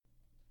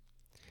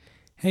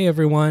Hey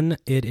everyone,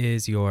 it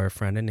is your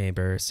friend and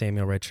neighbor,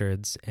 Samuel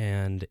Richards,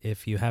 and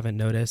if you haven't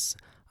noticed,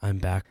 I'm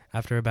back.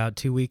 After about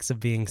 2 weeks of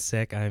being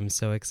sick, I'm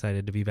so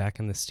excited to be back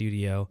in the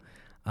studio,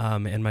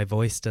 and my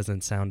voice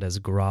doesn't sound as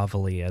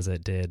grovelly as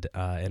it did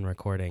in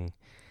recording.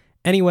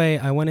 Anyway,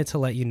 I wanted to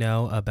let you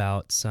know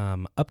about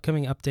some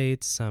upcoming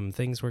updates, some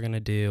things we're going to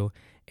do,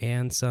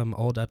 and some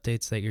old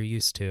updates that you're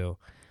used to.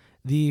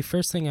 The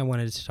first thing I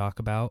wanted to talk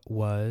about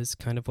was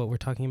kind of what we're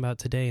talking about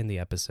today in the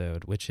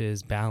episode, which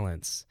is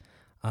balance.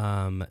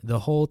 The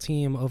whole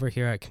team over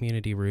here at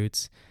Community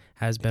Roots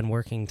has been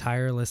working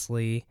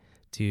tirelessly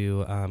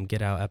to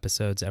get out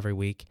episodes every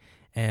week,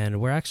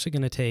 and we're actually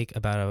going to take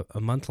about a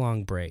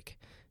month-long break.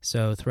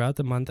 So throughout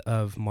the month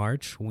of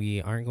March,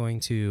 we aren't going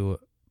to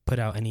put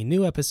out any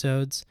new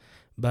episodes,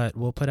 but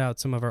we'll put out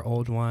some of our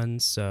old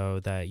ones so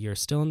that you're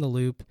still in the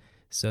loop,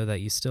 so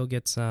that you still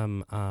get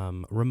some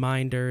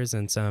reminders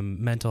and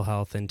some mental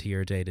health into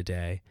your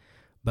day-to-day.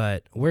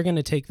 But we're going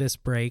to take this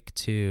break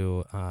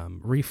to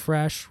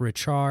refresh,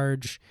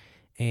 recharge,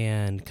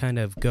 and kind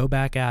of go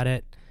back at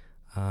it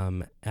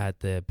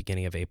at the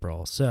beginning of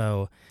April.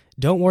 So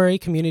don't worry,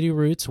 Community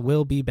Roots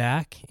will be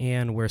back,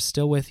 and we're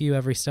still with you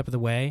every step of the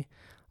way.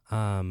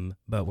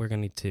 But we're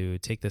going to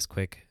take this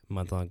quick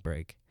month-long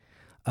break.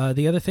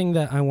 The other thing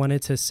that I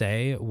wanted to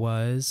say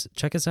was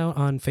check us out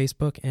on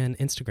Facebook and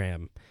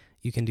Instagram.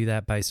 You can do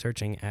that by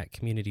searching at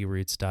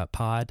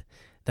communityroots.pod.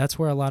 That's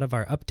where a lot of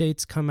our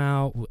updates come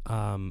out.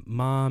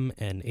 Mom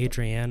and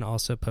Adrienne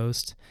also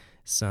post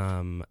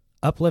some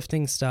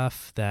uplifting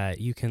stuff that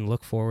you can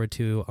look forward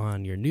to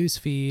on your news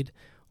feed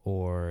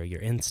or your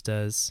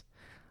Instas.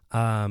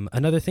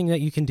 Another thing that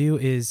you can do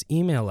is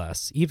email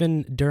us.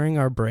 Even during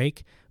our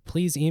break,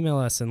 please email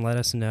us and let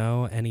us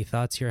know any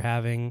thoughts you're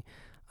having,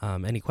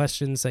 any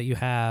questions that you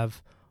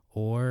have,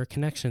 or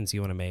connections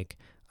you want to make.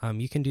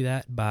 You can do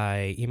that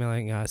by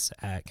emailing us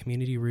at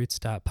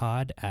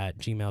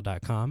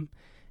communityroots.pod@gmail.com,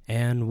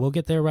 and we'll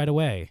get there right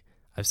away.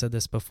 I've said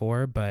this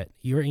before, but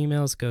your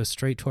emails go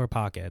straight to our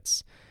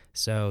pockets.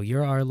 So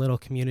you're our little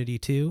community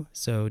too,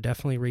 so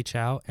definitely reach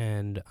out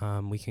and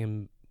we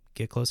can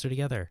get closer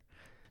together.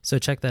 So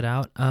check that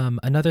out.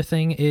 Another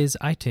thing is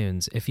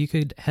iTunes. If you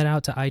could head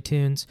out to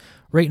iTunes,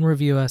 rate and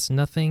review us.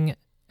 Nothing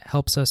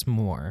helps us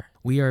more.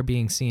 We are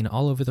being seen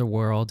all over the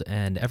world,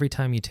 and every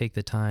time you take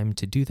the time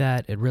to do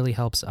that, it really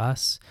helps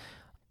us,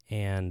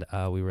 and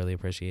we really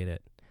appreciate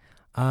it.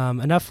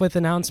 Enough with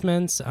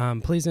announcements.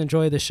 Please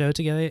enjoy the show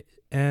together,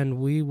 and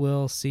we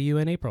will see you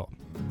in April.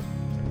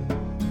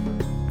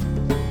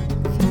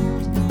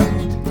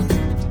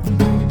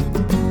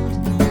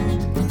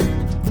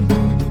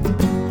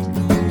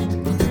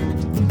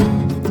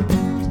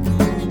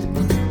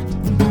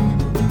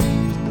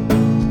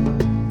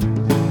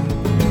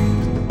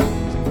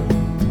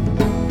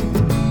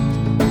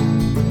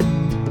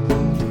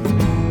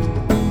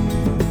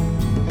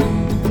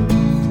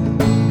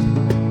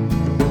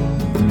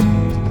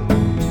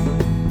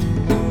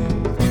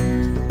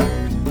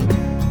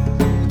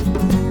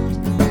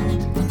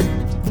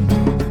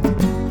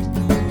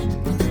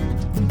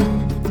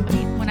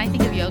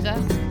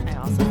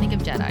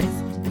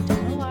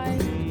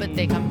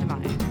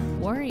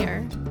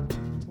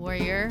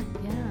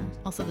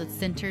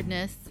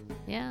 Centeredness.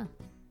 Yeah.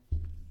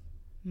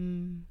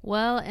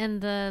 Well,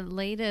 and the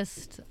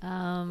latest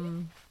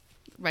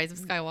Rise of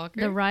Skywalker.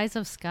 The Rise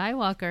of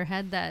Skywalker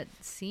had that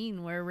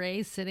scene where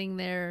Rey's sitting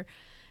there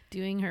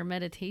doing her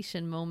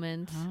meditation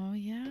moment. Oh,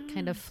 yeah.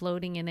 Kind of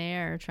floating in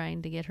air,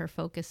 trying to get her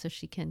focus so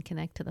she can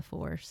connect to the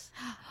Force.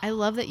 I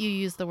love that you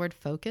use the word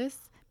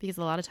focus, because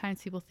a lot of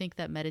times people think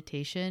that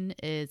meditation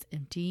is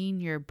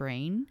emptying your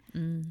brain,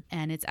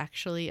 and it's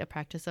actually a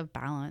practice of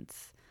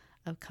balance,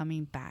 of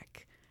coming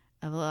back,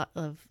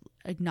 of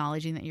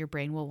acknowledging that your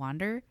brain will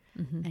wander,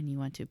 and you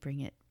want to bring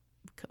it,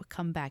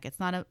 come back. It's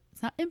not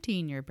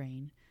emptying your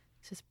brain.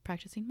 It's just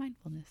practicing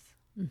mindfulness.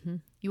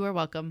 You are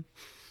welcome.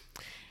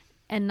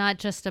 And not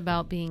just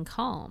about being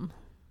calm,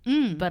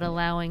 but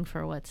allowing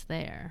for what's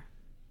there.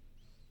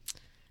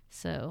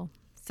 So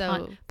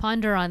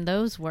ponder on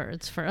those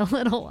words for a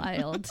little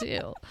while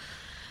too.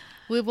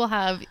 We will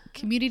have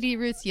Community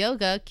Roots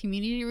Yoga,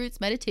 Community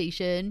Roots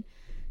Meditation,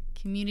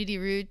 Community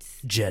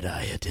Roots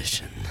Jedi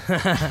Edition.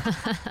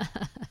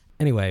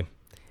 Anyway,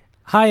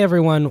 hi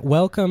everyone.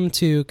 Welcome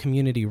to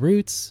Community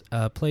Roots,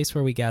 a place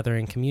where we gather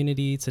in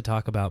community to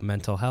talk about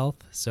mental health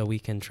so we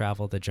can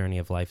travel the journey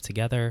of life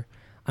together.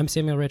 I'm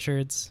Samuel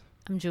Richards.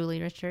 I'm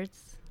Julie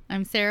Richards.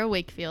 I'm Sarah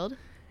Wakefield.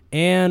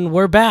 And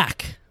we're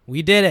back.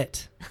 We did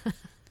it.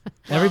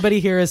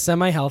 Everybody here is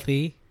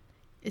semi-healthy.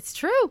 It's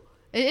true.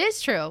 It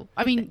is true.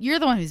 I mean, you're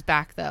the one who's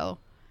back, though.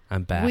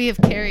 I'm back. We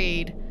have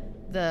carried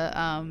the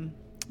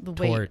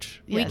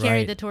torch. Weight. We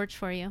carried the torch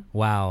for you.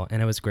 Wow,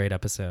 and it was a great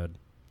episode.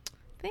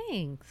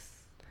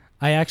 Thanks.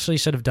 I actually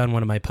should have done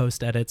one of my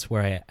post edits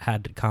where I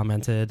had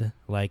commented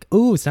like,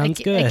 "Ooh, sounds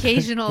good."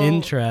 Occasional.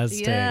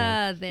 Interesting.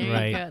 Yeah,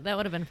 there you go. That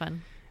would have been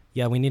fun.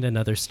 Yeah, we need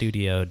another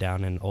studio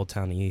down in Old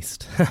Town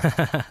East.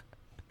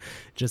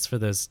 Just for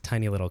those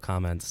tiny little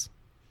comments.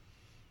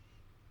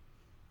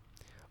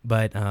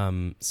 But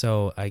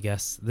so I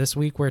guess this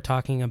week we're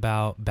talking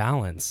about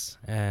balance,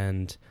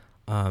 and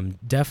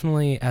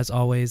definitely, as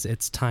always,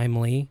 it's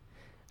timely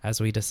as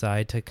we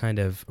decide to kind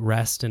of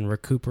rest and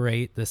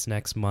recuperate this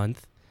next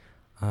month.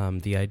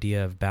 The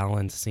idea of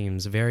balance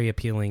seems very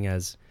appealing,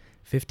 as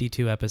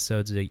 52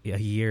 episodes a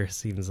year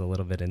seems a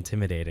little bit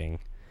intimidating.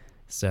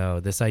 So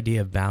this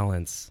idea of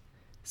balance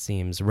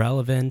seems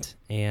relevant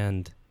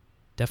and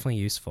definitely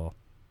useful.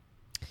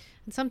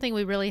 It's something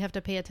we really have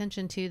to pay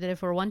attention to, that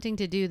if we're wanting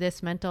to do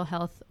this mental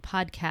health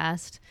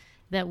podcast,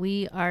 that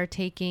we are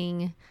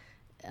taking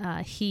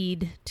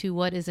heed to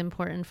what is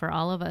important for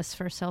all of us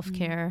for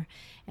self-care,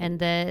 and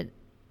that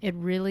it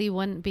really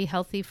wouldn't be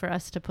healthy for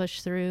us to push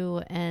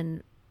through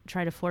and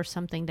try to force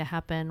something to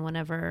happen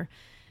whenever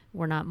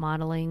we're not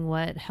modeling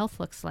what health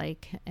looks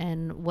like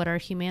and what our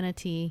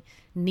humanity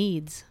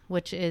needs,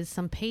 which is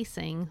some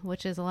pacing,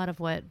 which is a lot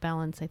of what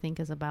balance, I think,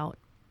 is about.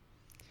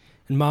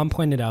 And Mom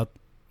pointed out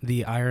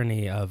the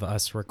irony of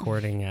us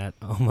recording at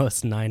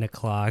almost 9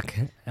 o'clock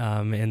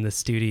in the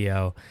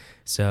studio.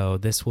 So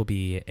this will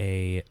be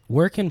a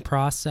work in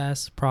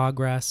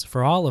progress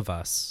for all of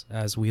us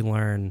as we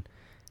learn,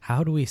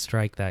 how do we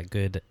strike that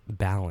good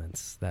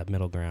balance, that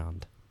middle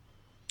ground?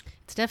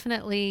 It's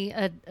definitely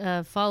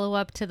a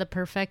follow-up to the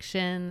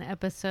perfection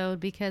episode,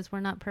 because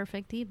we're not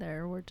perfect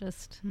either. We're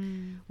just,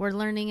 we're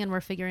learning and we're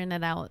figuring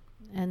it out.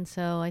 And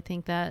so I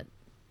think that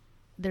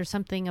there's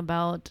something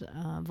about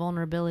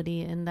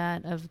vulnerability in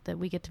that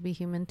we get to be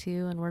human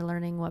too, and we're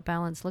learning what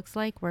balance looks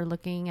like. We're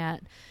looking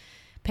at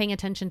paying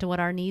attention to what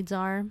our needs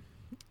are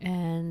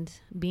and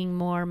being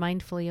more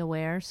mindfully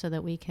aware so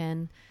that we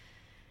can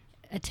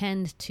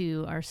attend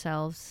to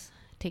ourselves,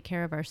 take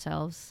care of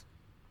ourselves.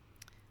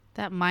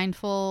 That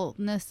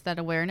mindfulness, that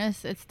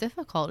awareness, it's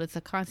difficult. It's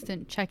a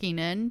constant checking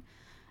in.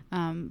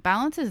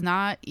 Balance is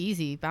not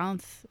easy.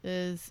 Balance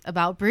is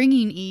about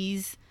bringing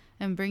ease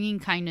and bringing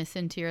kindness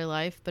into your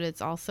life, but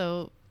it's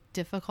also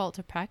difficult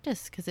to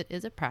practice because it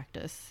is a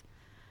practice.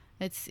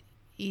 It's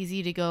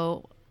easy to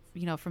go,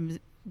 from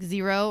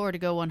 0 or to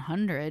go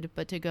 100,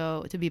 but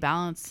to be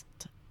balanced,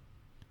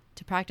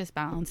 to practice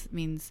balance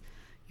means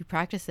you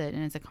practice it,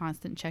 and it's a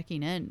constant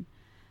checking in.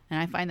 And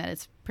I find that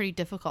it's pretty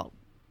difficult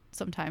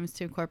sometimes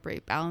to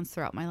incorporate balance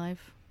throughout my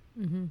life.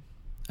 Mm-hmm.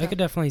 I could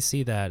definitely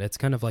see that. It's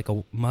kind of like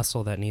a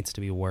muscle that needs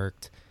to be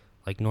worked.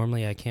 Like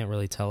normally I can't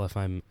really tell if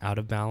I'm out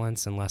of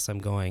balance unless I'm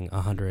going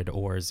 100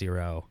 or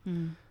 0.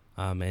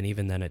 And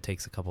even then it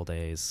takes a couple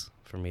days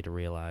for me to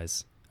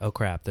realize, oh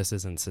crap, this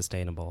isn't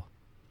sustainable.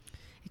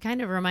 It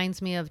kind of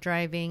reminds me of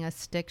driving a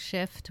stick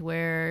shift,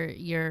 where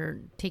you're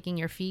taking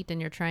your feet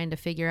and you're trying to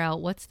figure out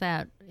what's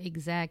that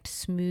exact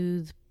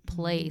smooth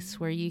place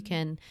where you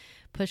can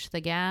push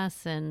the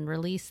gas and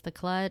release the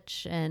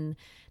clutch. And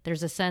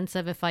there's a sense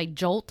of, if I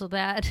jolt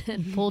that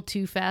and pull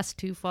too fast,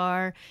 too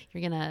far,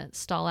 you're going to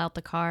stall out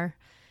the car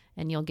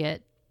and you'll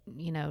get,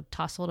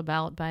 tousled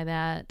about by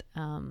that.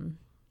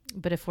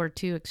 But if we're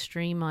too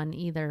extreme on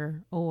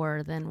either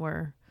or, then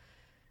we're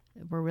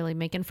really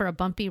making for a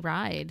bumpy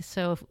ride.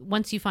 So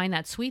once you find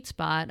that sweet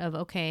spot of,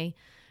 okay,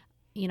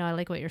 I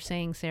like what you're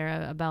saying,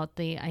 Sarah, about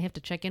I have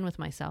to check in with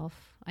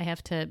myself. I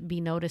have to be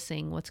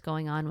noticing what's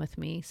going on with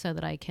me so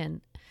that I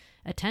can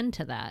attend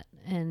to that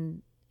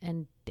and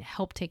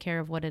help take care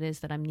of what it is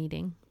that I'm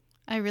needing.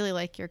 I really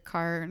like your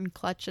car and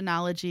clutch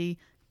analogy,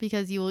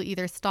 because you will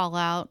either stall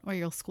out or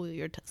you'll squeal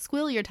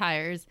your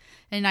tires,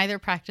 and neither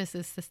practice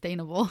is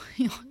sustainable.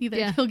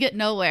 You'll get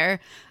nowhere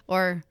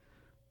or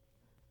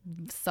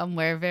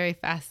somewhere very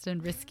fast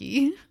and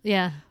risky.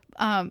 Yeah.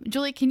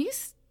 Julie, can you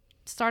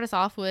start us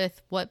off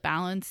with what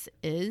balance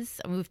is?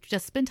 I mean, we've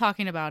just been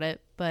talking about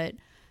it, but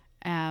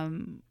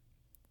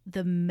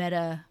the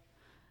meta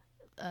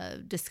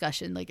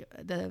discussion,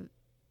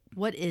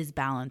 what is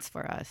balance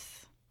for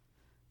us?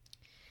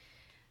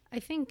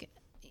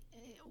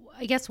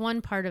 I guess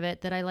one part of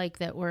it that I like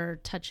that we're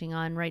touching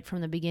on right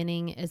from the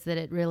beginning is that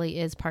it really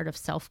is part of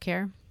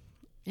self-care,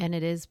 and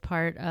it is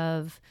part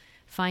of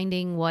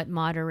finding what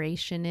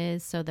moderation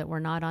is, so that we're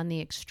not on the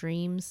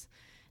extremes,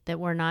 that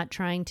we're not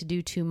trying to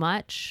do too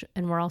much,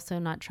 and we're also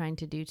not trying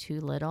to do too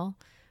little.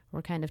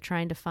 We're kind of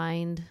trying to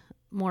find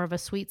more of a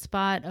sweet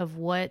spot of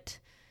what,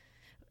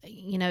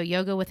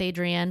 Yoga with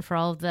Adrienne, for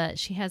all of that.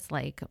 She has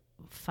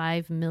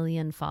 5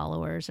 million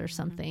followers or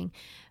something.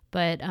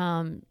 But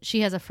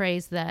she has a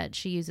phrase that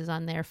she uses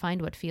on there,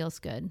 find what feels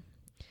good.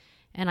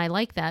 And I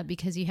like that,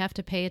 because you have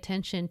to pay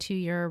attention to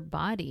your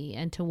body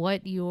and to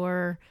what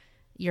your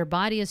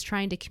body is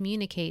trying to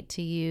communicate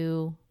to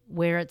you,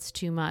 where it's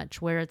too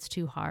much, where it's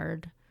too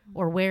hard,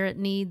 or where it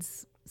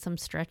needs some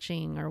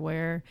stretching, or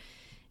where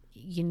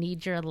you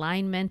need your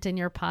alignment and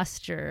your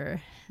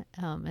posture,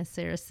 as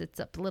Sarah sits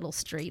up a little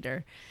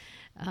straighter.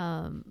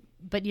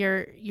 But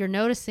you're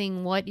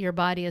noticing what your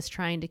body is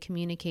trying to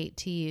communicate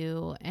to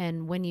you.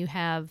 And when you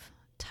have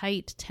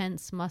tight,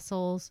 tense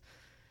muscles,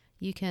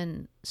 you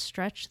can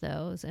stretch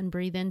those and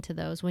breathe into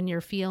those. When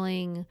you're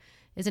feeling,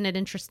 isn't it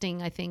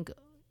interesting? I think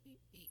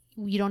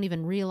you don't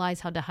even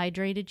realize how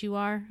dehydrated you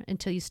are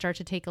until you start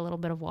to take a little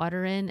bit of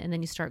water in, and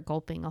then you start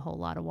gulping a whole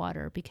lot of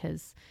water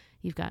because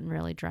you've gotten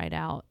really dried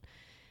out.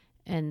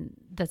 And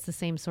that's the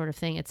same sort of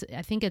thing.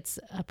 I think it's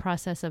a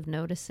process of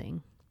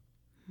noticing.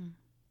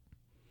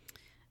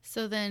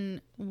 So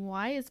then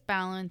why is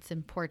balance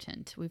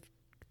important? We've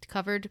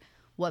covered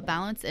what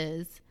balance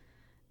is.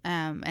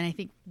 And I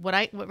think what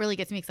really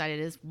gets me excited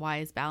is, why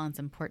is balance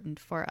important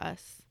for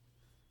us?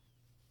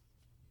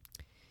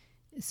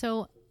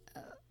 So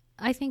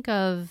I think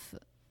of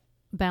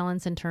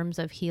balance in terms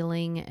of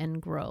healing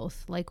and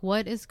growth. Like,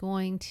 what is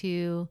going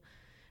to,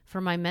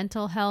 for my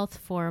mental health,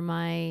 for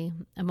my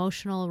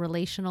emotional,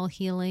 relational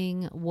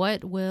healing,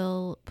 what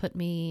will put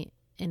me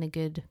in a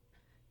good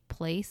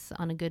place,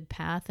 on a good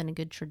path and a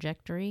good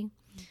trajectory?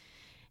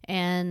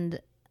 And,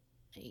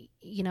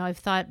 you know, I've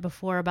thought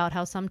before about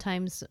how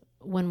sometimes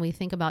when we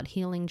think about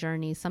healing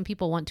journeys, some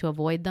people want to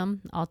avoid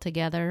them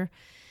altogether.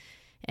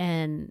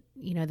 And,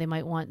 you know, they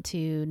might want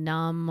to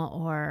numb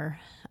or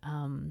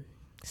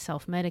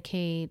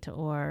self-medicate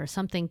or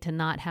something to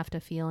not have to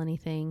feel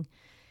anything.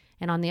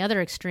 And on the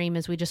other extreme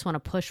is we just want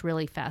to push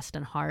really fast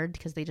and hard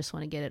because they just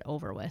want to get it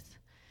over with.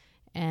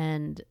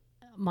 And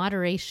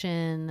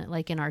moderation,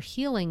 like in our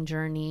healing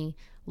journey,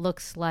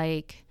 looks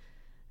like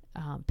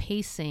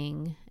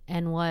pacing.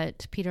 And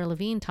what Peter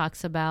Levine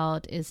talks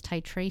about is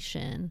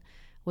titration,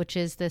 which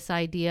is this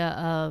idea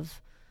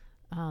of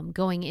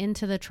going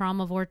into the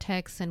trauma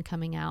vortex and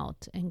coming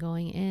out, and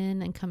going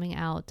in and coming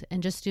out,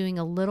 and just doing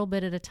a little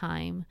bit at a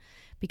time.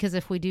 Because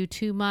if we do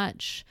too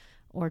much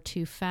or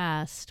too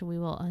fast, we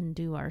will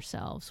undo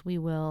ourselves. We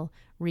will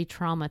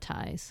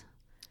re-traumatize.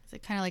 Is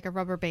it kind of like a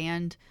rubber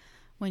band?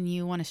 When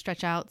you want to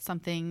stretch out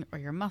something or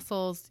your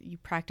muscles, you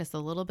practice a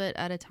little bit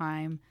at a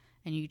time,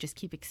 and you just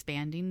keep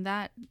expanding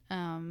that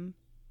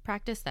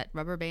practice, that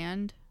rubber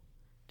band.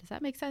 Does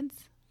that make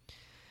sense?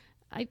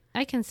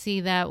 I can see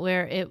that,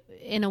 where it,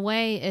 in a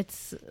way,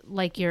 it's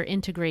like you're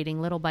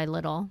integrating little by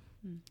little.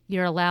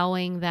 You're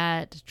allowing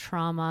that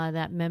trauma,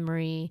 that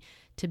memory,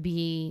 to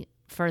be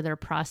further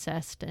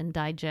processed and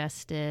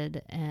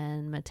digested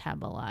and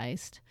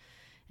metabolized.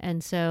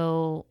 And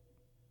so,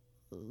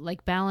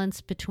 like,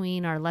 balance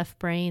between our left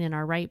brain and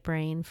our right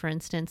brain, for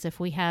instance, if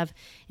we have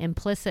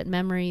implicit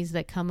memories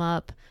that come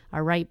up,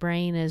 our right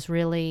brain is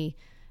really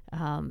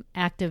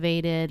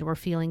activated, we're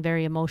feeling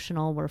very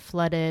emotional, we're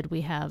flooded,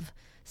 we have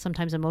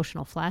sometimes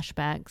emotional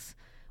flashbacks.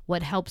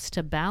 What helps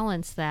to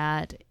balance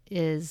that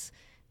is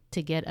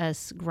to get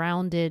us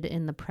grounded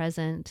in the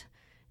present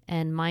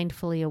and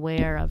mindfully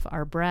aware of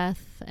our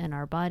breath and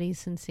our body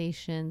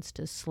sensations,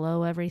 to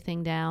slow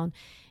everything down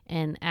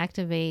and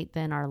activate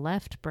then our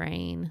left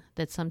brain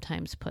that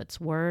sometimes puts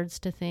words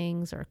to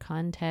things or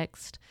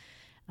context.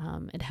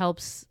 It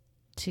helps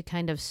to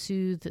kind of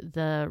soothe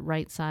the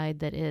right side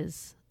that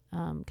is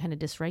kind of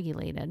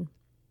dysregulated.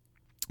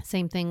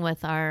 Same thing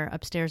with our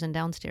upstairs and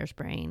downstairs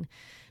brain.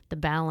 The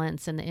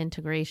balance and the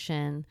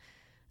integration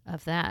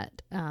of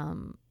that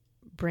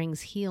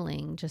brings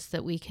healing, just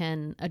that we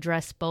can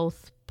address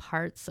both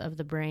parts of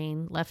the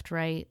brain, left,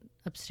 right,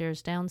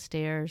 upstairs,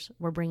 downstairs.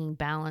 We're bringing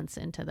balance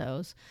into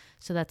those.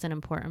 So that's an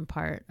important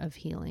part of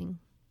healing.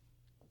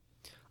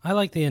 I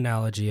like the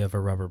analogy of a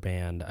rubber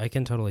band. I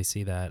can totally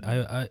see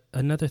that.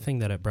 Another thing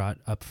that it brought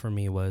up for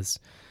me was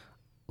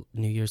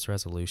New Year's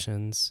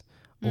resolutions,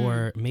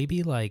 or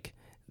maybe like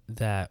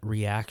that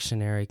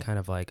reactionary kind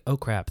of like, oh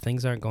crap,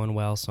 things aren't going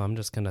well, so I'm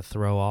just going to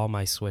throw all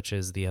my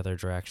switches the other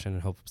direction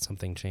and hope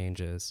something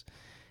changes.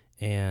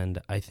 And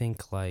I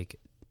think like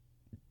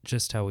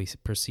just how we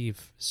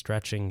perceive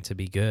stretching to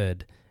be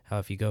good, how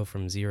if you go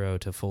from 0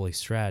 to fully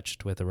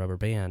stretched with a rubber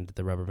band,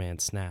 the rubber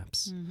band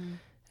snaps.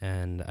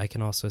 And I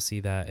can also see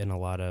that in a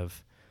lot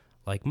of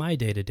like my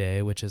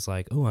day-to-day, which is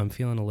like, oh, I'm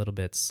feeling a little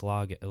bit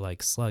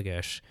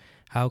sluggish.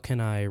 How can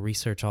I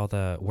research all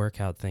the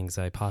workout things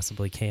I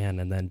possibly can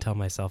and then tell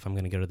myself I'm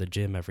going to go to the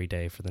gym every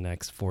day for the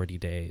next 40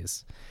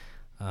 days?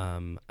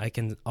 I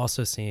can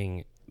also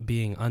see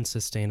being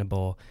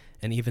unsustainable.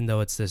 And even though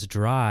it's this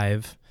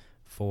drive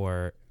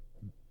for,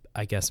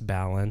 I guess,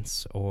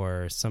 balance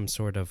or some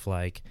sort of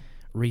like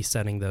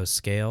resetting those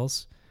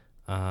scales,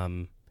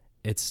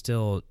 it's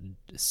still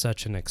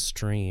such an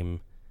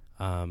extreme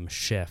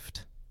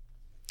shift.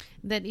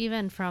 That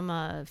even from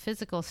a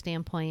physical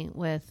standpoint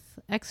with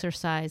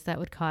exercise, that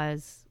would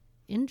cause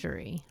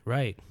injury.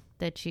 Right.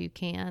 That you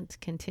can't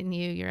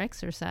continue your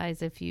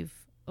exercise if you've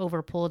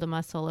overpulled a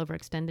muscle,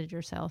 overextended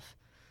yourself.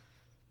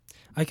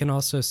 I can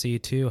also see,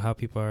 too, how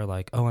people are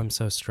like, oh, I'm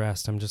so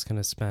stressed, I'm just going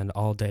to spend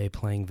all day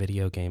playing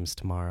video games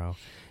tomorrow.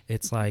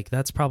 It's like,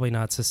 that's probably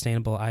not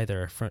sustainable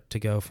either, to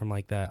go from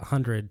like that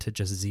 100 to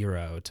just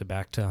 0 to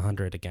back to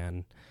 100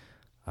 again.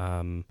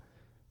 I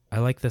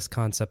like this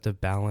concept of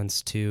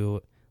balance,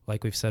 too.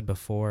 Like we've said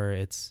before,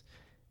 it's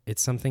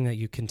something that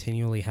you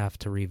continually have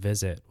to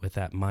revisit with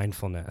that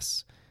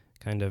mindfulness,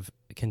 kind of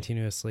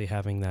continuously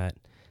having that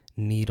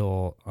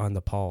needle on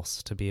the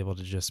pulse to be able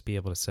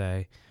to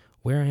say,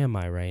 where am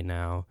I right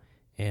now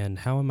and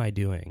how am I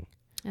doing?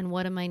 And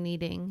what am I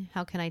needing?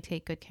 How can I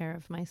take good care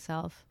of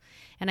myself?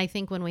 And I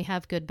think when we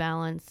have good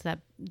balance,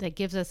 that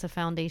gives us a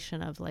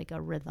foundation of like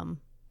a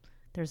rhythm.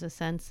 There's a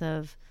sense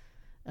of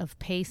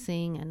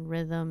pacing and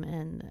rhythm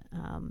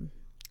and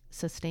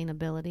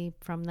sustainability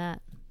from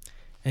that.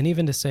 And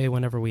even to say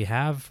whenever we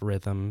have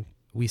rhythm,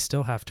 we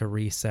still have to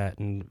reset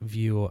and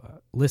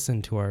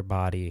listen to our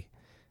body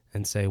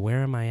and say,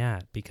 where am I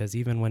at? Because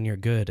even when you're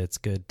good, it's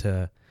good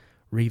to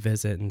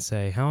revisit and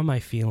say, how am I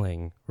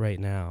feeling right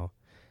now?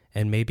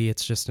 And maybe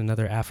it's just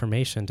another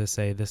affirmation to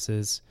say, this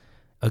is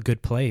a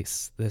good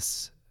place.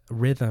 This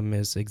rhythm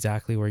is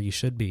exactly where you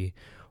should be.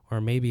 Or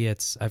maybe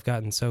it's, I've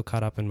gotten so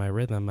caught up in my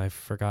rhythm, I've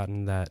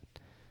forgotten that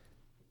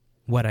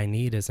what I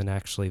need isn't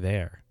actually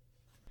there.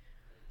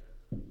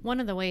 One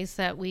of the ways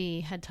that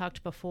we had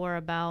talked before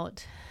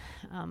about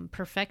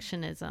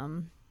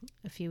perfectionism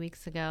a few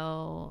weeks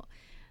ago,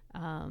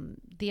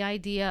 the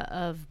idea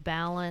of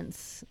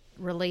balance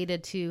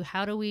related to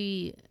how do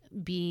we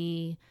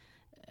be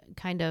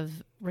kind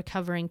of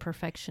recovering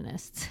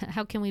perfectionists?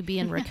 How can we be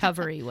in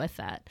recovery with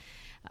that?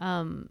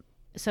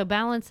 So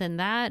balance in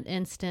that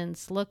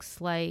instance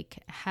looks like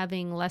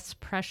having less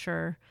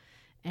pressure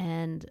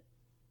and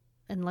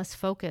less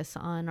focus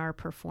on our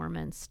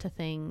performance to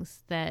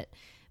things that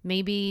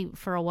maybe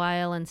for a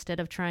while, instead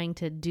of trying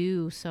to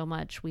do so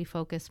much, we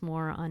focus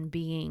more on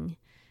being.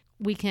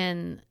 We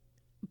can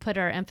put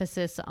our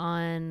emphasis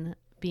on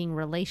being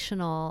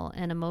relational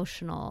and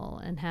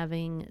emotional and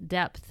having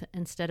depth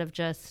instead of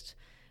just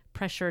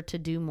pressure to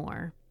do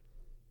more.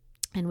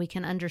 And we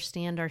can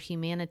understand our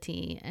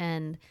humanity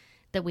and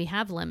that we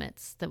have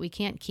limits, that we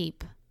can't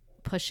keep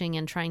pushing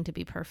and trying to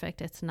be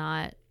perfect. It's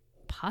not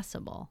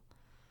possible.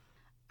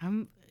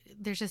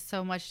 There's just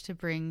so much to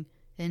bring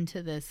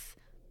into this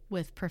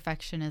with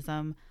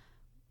perfectionism,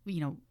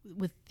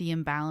 with the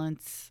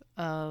imbalance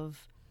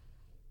of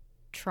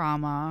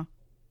trauma,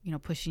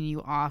 pushing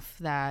you off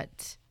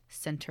that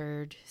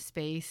centered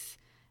space.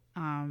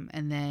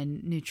 And then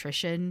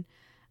nutrition.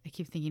 I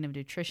keep thinking of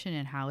nutrition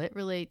and how it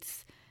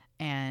relates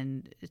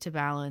and to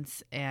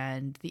balance,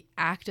 and the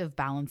act of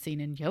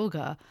balancing in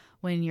yoga.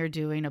 When you're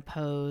doing a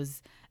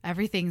pose,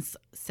 everything's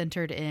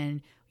centered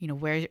in,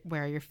 where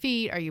are your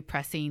feet? Are you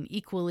pressing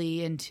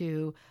equally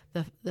into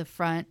the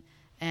front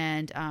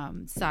and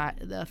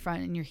the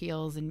front and your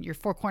heels and your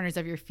four corners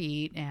of your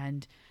feet?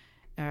 And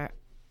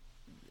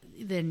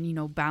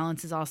then,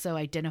 balance is also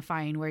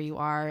identifying where you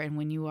are. And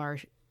when you are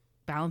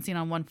balancing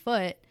on one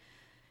foot,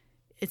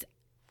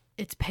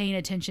 it's paying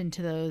attention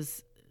to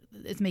those.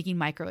 It's making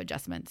micro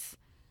adjustments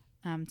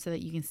so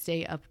that you can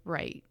stay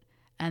upright.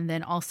 And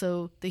then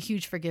also the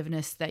huge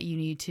forgiveness that you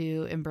need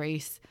to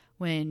embrace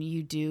when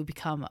you do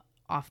become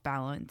off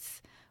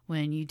balance,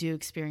 when you do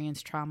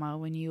experience trauma,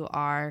 when you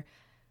are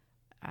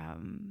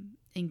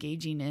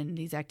engaging in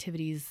these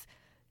activities,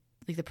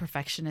 like the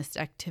perfectionist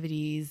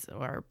activities,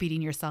 or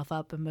beating yourself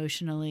up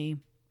emotionally.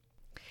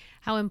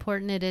 How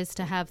important it is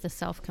to have the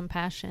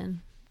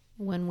self-compassion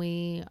when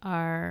we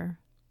are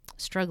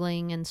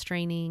struggling and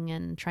straining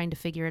and trying to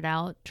figure it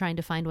out, trying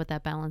to find what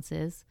that balance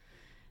is,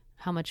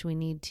 how much we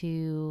need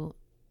to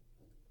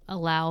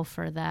allow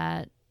for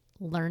that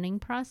learning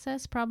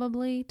process,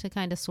 probably to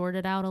kind of sort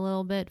it out a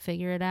little bit,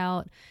 figure it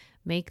out,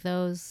 make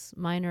those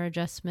minor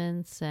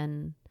adjustments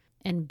and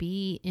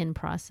be in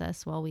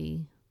process while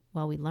we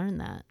learn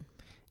that.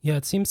 Yeah,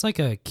 it seems like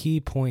a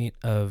key point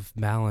of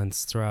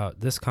balance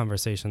throughout this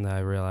conversation that I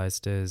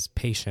realized is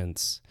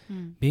patience.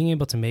 Being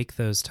able to make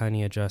those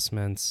tiny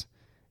adjustments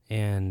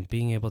and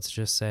being able to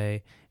just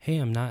say, hey,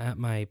 I'm not at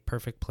my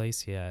perfect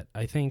place yet.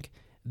 I think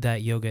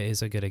that yoga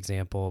is a good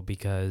example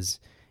because,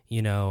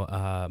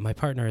 my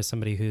partner is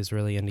somebody who's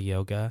really into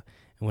yoga.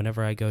 And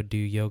whenever I go do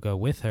yoga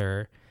with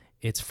her,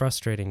 it's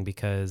frustrating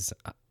because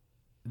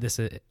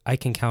I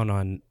can count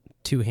on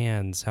two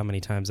hands how many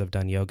times I've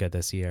done yoga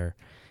this year.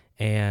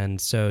 And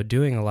so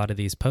doing a lot of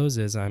these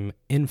poses, I'm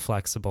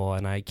inflexible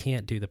and I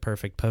can't do the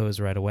perfect pose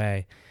right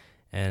away.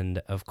 And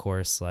of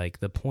course,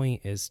 the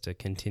point is to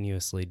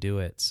continuously do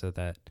it so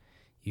that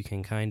you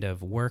can kind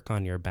of work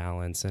on your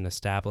balance and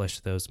establish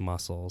those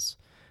muscles.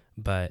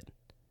 But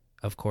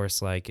of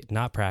course,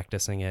 not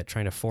practicing it,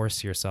 trying to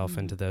force yourself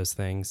into those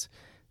things,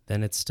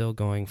 then it's still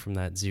going from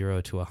that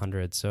 0 to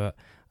 100. So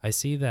I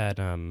see that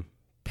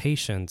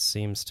patience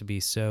seems to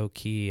be so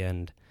key.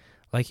 And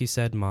like you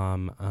said,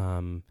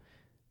 Mom,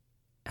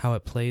 how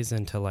it plays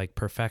into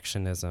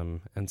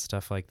perfectionism and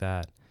stuff like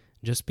that.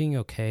 Just being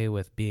okay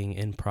with being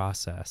in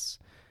process.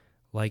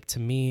 To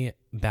me,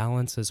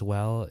 balance as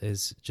well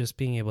is just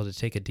being able to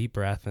take a deep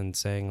breath and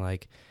saying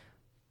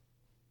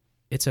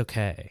it's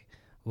okay.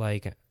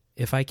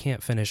 If I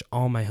can't finish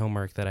all my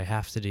homework that I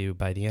have to do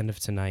by the end of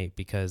tonight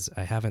because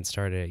I haven't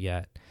started it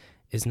yet,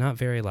 is not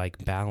very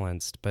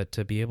balanced. But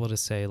to be able to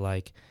say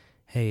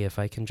hey, if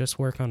I can just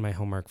work on my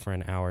homework for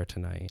an hour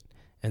tonight,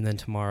 and then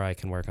tomorrow I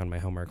can work on my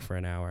homework for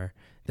an hour,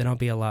 then I'll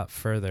be a lot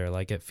further.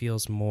 It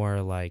feels more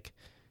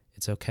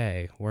it's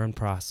okay. We're in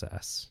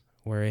process.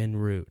 We're en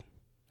route,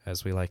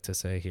 as we like to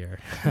say here.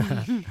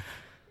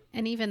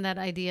 And even that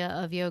idea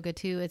of yoga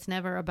too, it's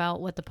never about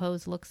what the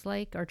pose looks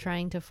like or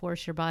trying to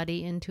force your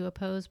body into a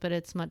pose, but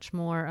it's much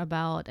more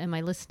about, am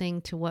I listening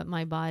to what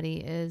my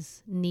body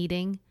is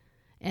needing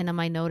And am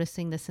I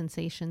noticing the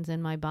sensations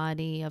in my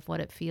body of what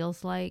it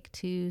feels like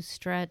to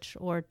stretch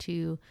or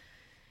to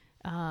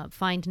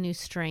find new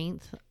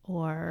strength,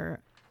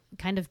 or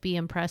kind of be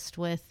impressed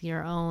with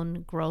your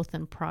own growth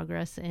and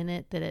progress in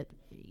it,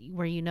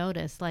 where you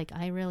notice, like,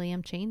 I really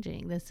am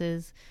changing. This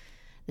is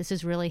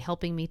really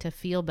helping me to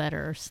feel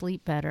better, or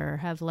sleep better,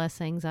 have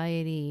less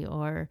anxiety,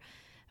 or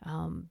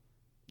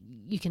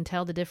you can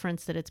tell the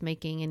difference that it's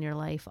making in your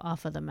life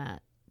off of the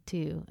mat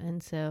too.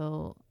 And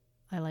so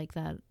I like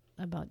that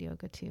about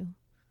yoga too.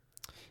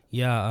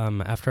 Yeah,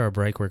 after our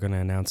break, we're going to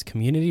announce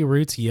Community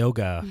Roots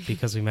Yoga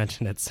because we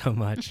mentioned it so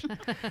much.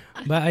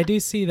 But I do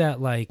see that,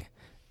 like,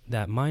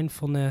 that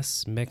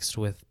mindfulness mixed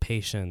with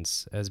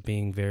patience as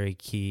being very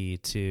key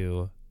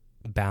to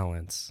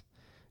balance.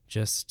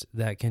 Just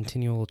that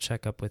continual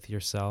checkup with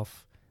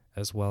yourself,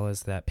 as well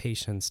as that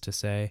patience to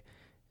say,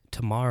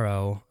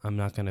 tomorrow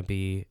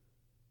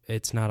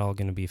it's not all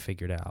going to be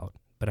figured out,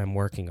 but I'm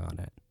working on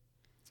it.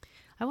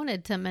 I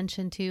wanted to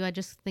mention too, I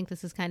just think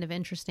this is kind of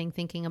interesting,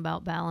 thinking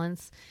about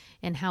balance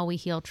and how we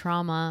heal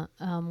trauma.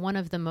 One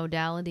of the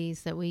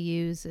modalities that we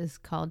use is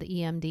called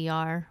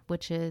EMDR,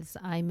 which is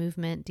eye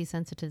movement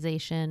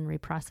desensitization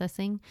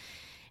reprocessing.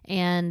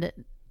 And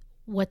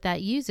what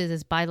that uses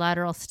is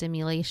bilateral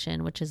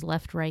stimulation, which is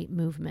left-right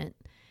movement.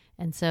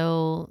 And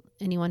so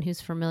anyone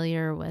who's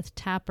familiar with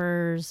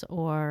tappers,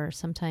 or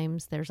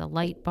sometimes there's a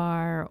light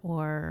bar,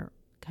 or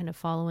kind of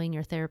following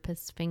your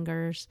therapist's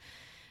fingers,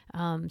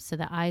 so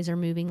the eyes are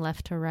moving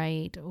left to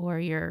right, or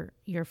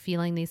you're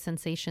feeling these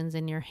sensations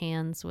in your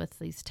hands with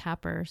these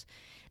tappers.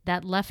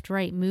 That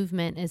left-right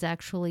movement is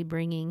actually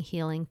bringing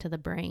healing to the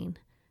brain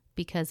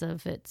because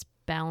of its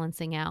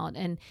balancing out.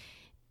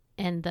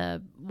 And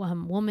the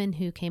woman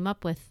who came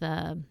up with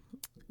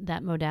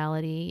that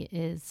modality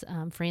is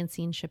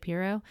Francine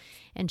Shapiro,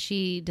 and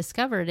she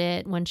discovered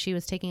it when she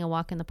was taking a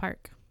walk in the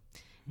park.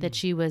 That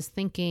she was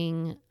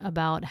thinking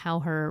about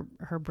how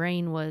her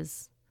brain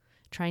was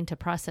trying to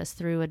process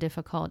through a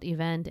difficult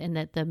event, and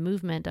that the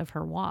movement of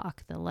her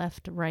walk, the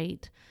left,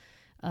 right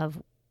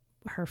of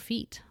her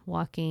feet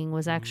walking,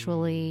 was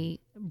actually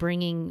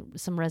bringing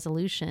some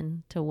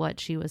resolution to what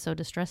she was so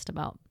distressed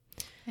about.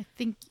 I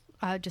think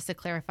just to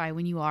clarify,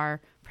 when you are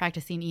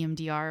practicing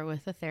EMDR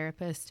with a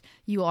therapist,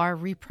 you are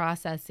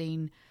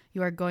reprocessing,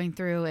 you are going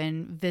through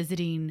and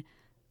visiting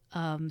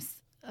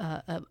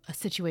a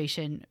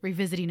situation,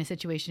 revisiting a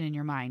situation in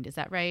your mind. Is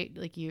that right?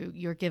 Like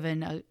you're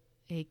given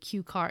a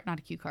cue card, not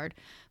a cue card,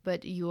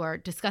 but you are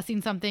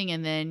discussing something,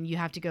 and then you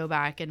have to go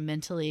back and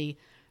mentally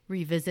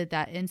revisit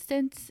that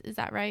instance. Is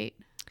that right?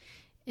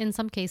 In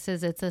some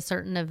cases, it's a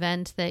certain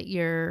event that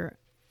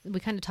we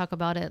kind of talk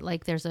about it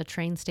like there's a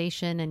train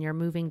station and you're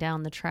moving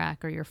down the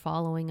track, or you're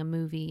following a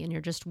movie and you're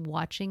just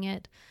watching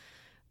it.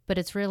 But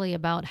it's really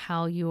about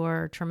how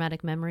your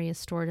traumatic memory is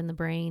stored in the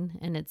brain,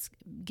 and it's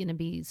going to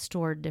be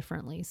stored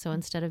differently. So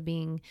instead of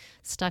being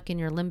stuck in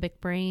your limbic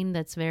brain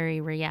that's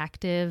very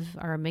reactive,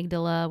 our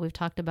amygdala we've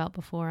talked about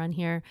before on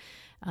here,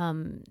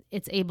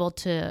 it's able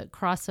to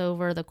cross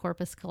over the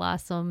corpus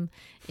callosum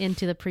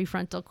into the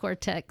prefrontal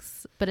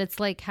cortex. But it's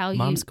like how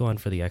Mom's going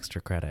for the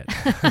extra credit.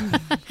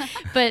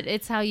 But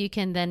it's how you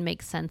can then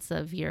make sense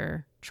of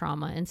your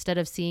trauma instead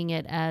of seeing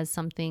it as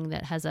something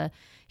that has a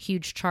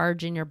huge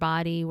charge in your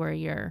body where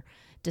you're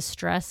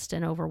distressed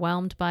and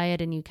overwhelmed by it,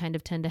 and you kind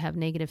of tend to have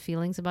negative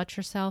feelings about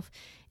yourself.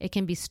 It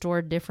can be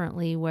stored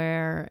differently,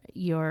 where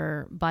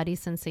your body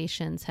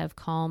sensations have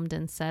calmed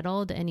and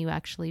settled, and you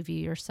actually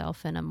view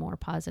yourself in a more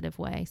positive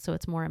way. So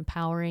it's more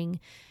empowering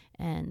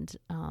and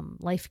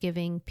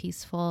life-giving,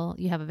 peaceful.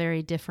 You have a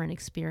very different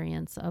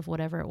experience of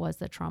whatever it was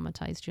that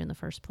traumatized you in the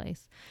first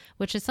place,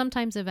 which is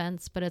sometimes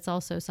events, but it's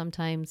also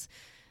sometimes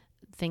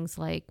things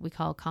like we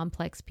call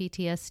complex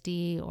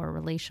PTSD or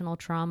relational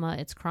trauma.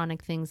 It's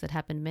chronic things that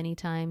happen many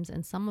times.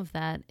 And some of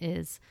that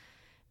is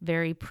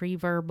very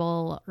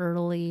pre-verbal,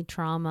 early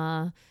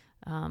trauma,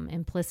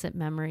 implicit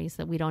memories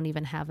that we don't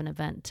even have an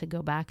event to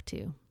go back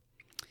to.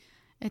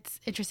 It's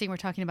interesting we're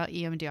talking about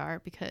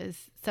EMDR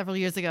because several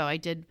years ago I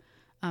did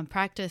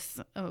practice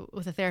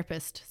with a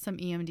therapist some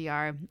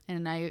EMDR,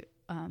 and I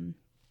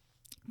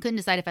couldn't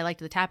decide if I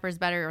liked the tappers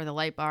better or the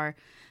light bar.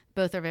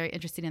 Both are very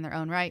interesting in their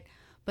own right.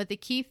 But the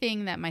key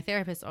thing that my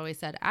therapist always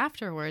said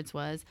afterwards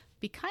was,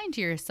 be kind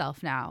to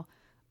yourself now,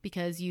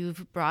 because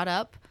you've brought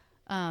up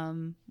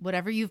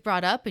whatever you've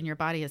brought up and your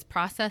body has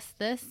processed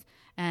this.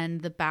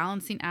 And the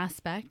balancing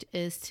aspect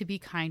is to be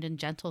kind and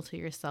gentle to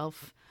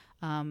yourself.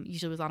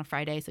 Usually it was on a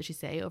Friday. So she'd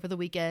say over the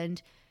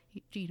weekend,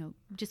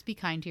 just be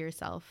kind to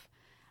yourself.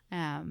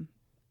 And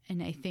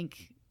I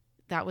think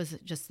that was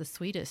just the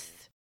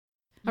sweetest.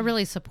 A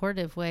really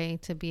supportive way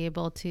to be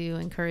able to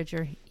encourage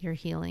your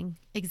healing.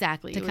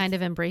 Exactly. To kind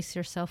of embrace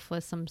yourself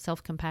with some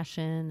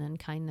self-compassion and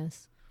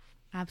kindness.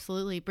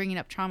 Absolutely. Bringing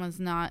up trauma is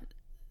not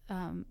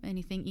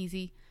anything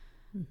easy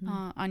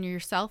on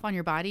yourself, on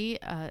your body.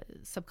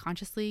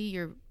 Subconsciously,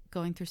 you're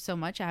going through so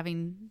much,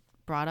 having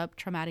brought up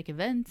traumatic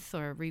events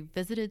or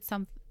revisited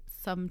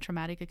some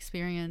traumatic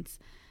experience.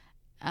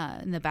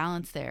 And the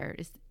balance there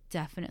is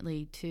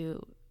definitely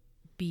to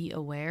be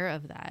aware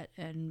of that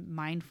and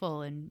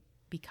mindful and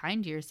be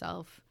kind to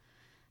yourself.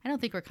 I don't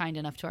think we're kind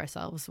enough to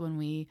ourselves when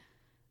we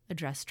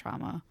address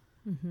trauma.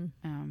 Mm-hmm.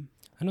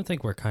 I don't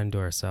think we're kind to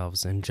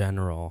ourselves in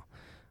general.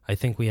 I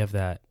think we have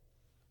that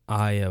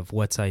eye of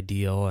what's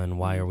ideal and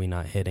why are we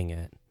not hitting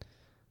it.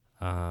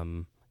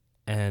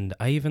 And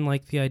I even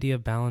like the idea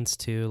of balance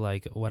too.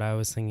 Like what I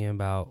was thinking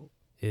about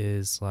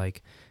is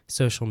like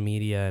social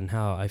media and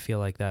how I feel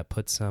like that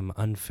puts some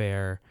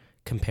unfair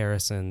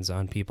comparisons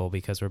on people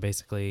because we're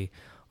basically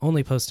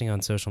only posting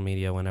on social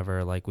media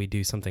whenever like we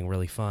do something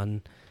really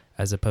fun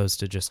as opposed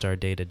to just our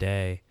day to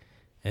day.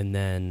 And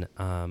then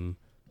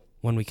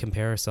when we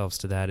compare ourselves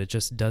to that, it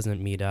just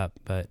doesn't meet up.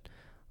 But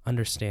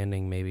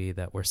understanding maybe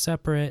that we're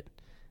separate,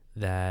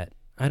 that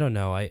I don't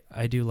know,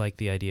 I do like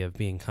the idea of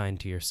being kind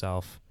to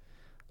yourself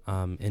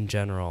in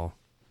general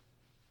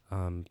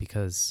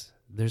because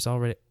there's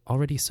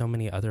already so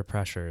many other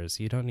pressures.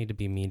 You don't need to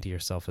be mean to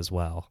yourself as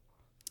well.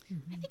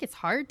 I think it's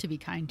hard to be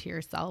kind to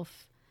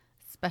yourself,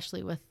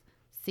 especially with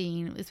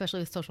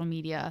social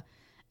media.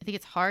 I think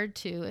it's hard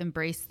to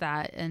embrace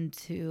that and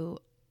to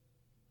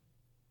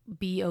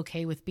be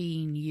okay with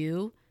being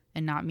you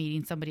and not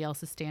meeting somebody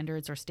else's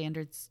standards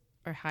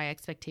or high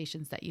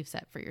expectations that you've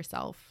set for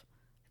yourself.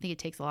 I think it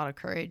takes a lot of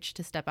courage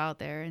to step out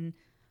there and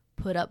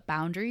put up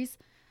boundaries.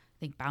 I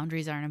think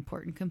boundaries are an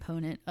important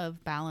component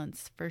of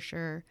balance for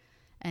sure.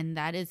 And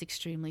that is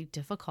extremely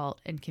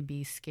difficult and can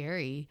be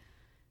scary.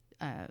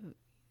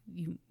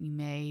 You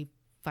may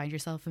find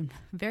yourself in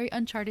very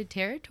uncharted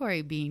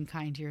territory being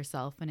kind to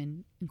yourself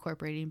and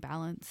incorporating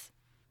balance.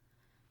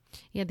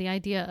 Yeah, the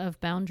idea of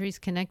boundaries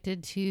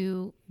connected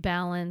to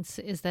balance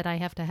is that I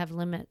have to have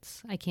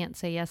limits. I can't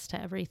say yes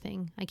to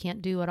everything. I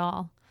can't do it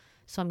all.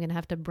 So I'm going to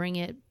have to bring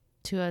it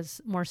to a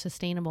more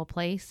sustainable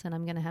place, and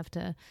I'm going to have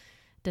to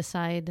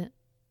decide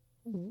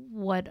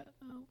what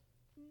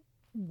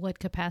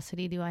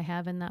capacity do I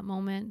have in that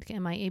moment?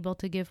 Am I able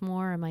to give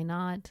more? Am I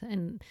not?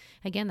 And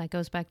again, that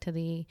goes back to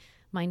the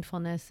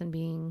mindfulness and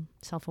being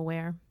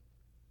self-aware.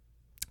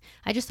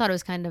 I just thought it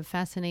was kind of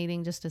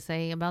fascinating just to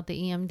say about the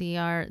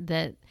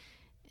EMDR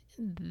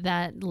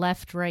that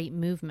left-right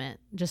movement.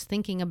 Just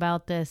thinking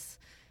about this,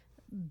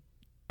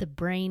 the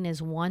brain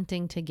is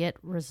wanting to get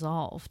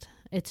resolved.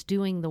 It's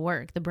doing the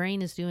work. The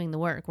brain is doing the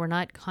work. We're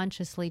not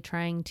consciously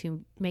trying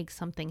to make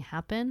something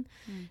happen.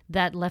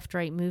 That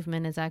left-right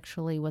movement is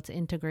actually what's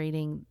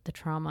integrating the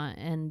trauma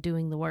and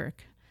doing the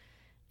work.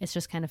 It's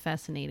just kind of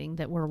fascinating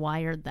that we're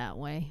wired that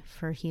way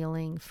for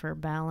healing, for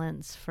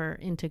balance, for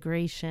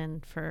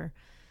integration, for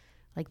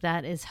like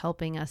that is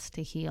helping us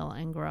to heal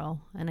and grow.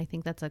 And I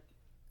think that's a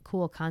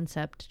cool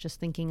concept, just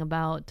thinking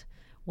about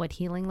what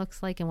healing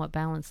looks like and what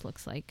balance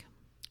looks like.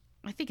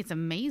 I think it's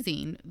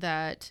amazing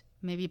that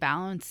maybe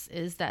balance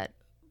is that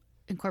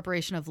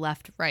incorporation of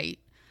left, right.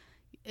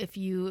 If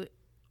you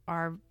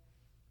are,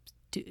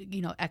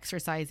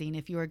 exercising,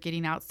 if you are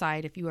getting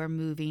outside, if you are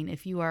moving,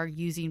 if you are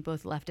using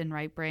both left and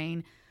right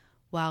brain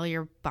while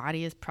your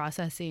body is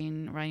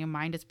processing, while your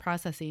mind is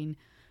processing,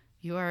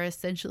 you are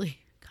essentially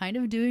kind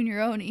of doing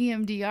your own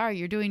EMDR.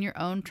 You're doing your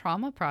own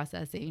trauma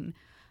processing.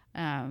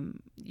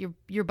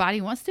 Your body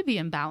wants to be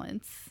in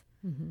balance.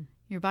 Mm-hmm.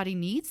 Your body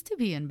needs to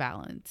be in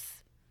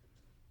balance.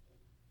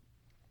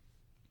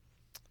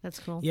 That's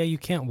cool. Yeah, you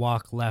can't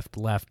walk left.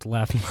 That's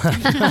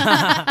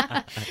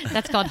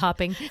called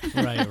hopping.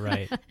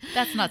 Right.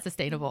 That's not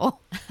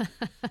sustainable.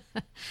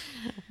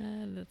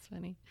 That's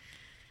funny.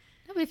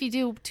 No, but if you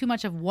do too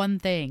much of one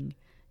thing,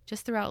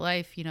 just throughout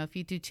life, if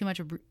you do too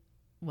much of,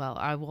 well,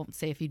 I won't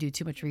say if you do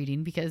too much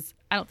reading because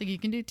I don't think you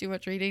can do too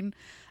much reading.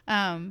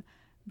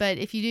 But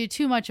if you do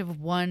too much of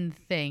one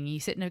thing,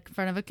 you sit in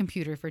front of a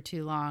computer for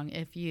too long,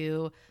 if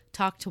you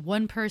talk to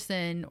one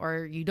person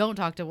or you don't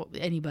talk to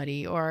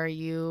anybody, or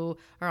you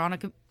are on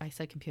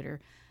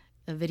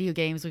video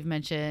games we've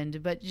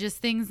mentioned, but just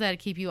things that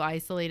keep you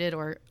isolated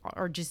or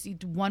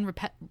just one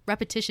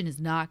repetition is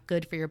not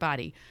good for your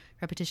body.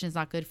 Repetition is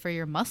not good for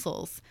your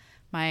muscles.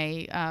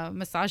 My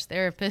massage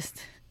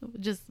therapist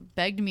just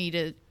begged me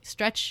to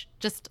stretch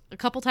just a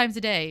couple times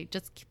a day.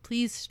 Just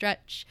please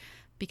stretch.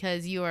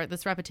 Because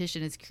this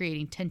repetition is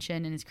creating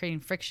tension and is creating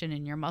friction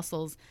in your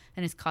muscles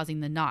and is causing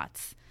the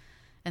knots.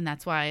 And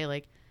that's why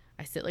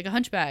I sit like a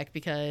hunchback,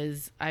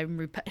 because I'm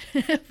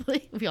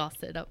repetitively, we all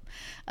sit up.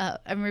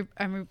 I'm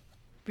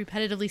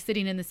repetitively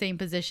sitting in the same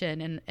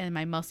position, and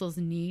my muscles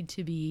need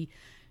to be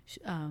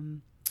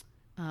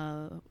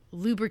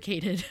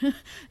lubricated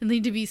and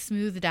need to be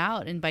smoothed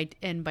out. And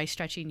by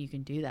stretching, you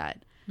can do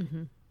that.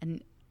 Mm-hmm.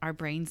 And our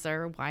brains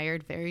are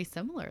wired very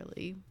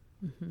similarly.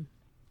 Mm-hmm.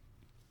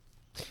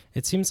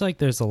 It seems like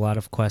there's a lot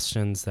of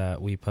questions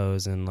that we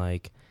pose in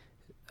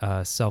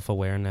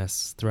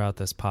self-awareness throughout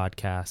this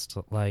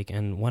podcast.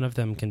 And one of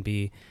them can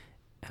be,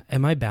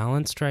 am I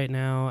balanced right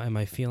now? Am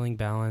I feeling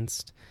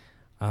balanced?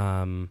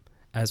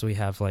 As we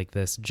have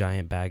this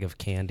giant bag of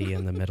candy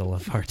in the middle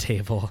of our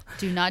table.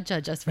 Do not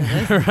judge us for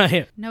this.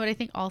 Right. No, but I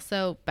think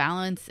also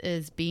balance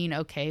is being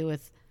okay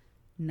with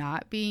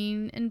not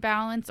being in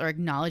balance, or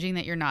acknowledging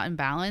that you're not in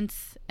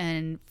balance.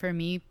 And for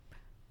me,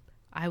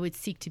 I would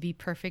seek to be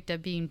perfect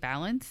at being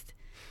balanced,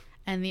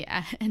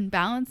 and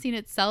balancing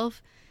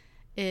itself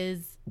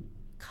is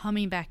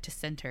coming back to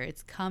center.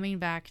 It's coming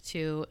back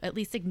to at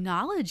least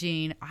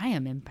acknowledging I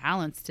am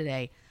imbalanced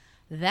today.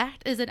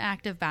 That is an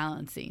act of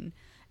balancing.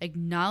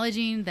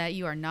 Acknowledging that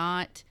you are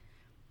not,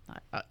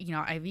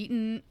 I've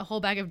eaten a whole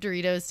bag of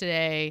Doritos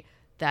today.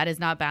 That is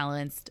not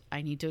balanced.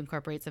 I need to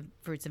incorporate some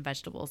fruits and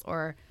vegetables.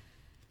 Or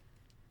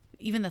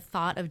even the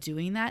thought of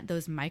doing that,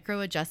 those micro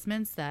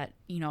adjustments that,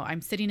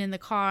 I'm sitting in the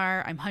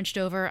car, I'm hunched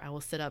over, I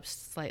will sit up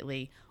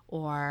slightly.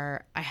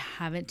 Or I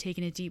haven't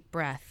taken a deep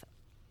breath.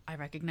 I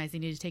recognize I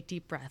need to take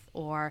deep breath.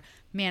 Or,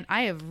 man,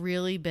 I have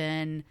really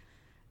been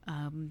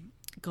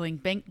going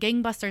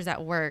gangbusters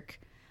at work.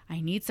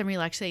 I need some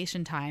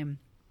relaxation time.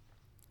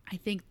 I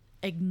think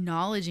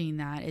acknowledging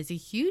that is a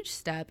huge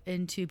step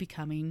into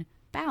becoming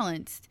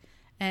balanced.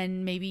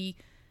 And maybe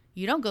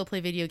you don't go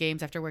play video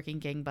games after working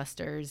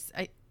gangbusters.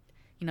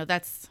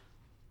 That's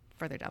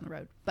further down the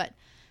road. But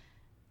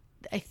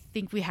I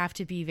think we have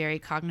to be very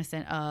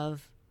cognizant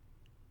of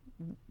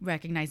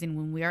recognizing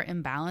when we are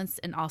imbalanced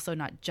and also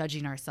not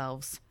judging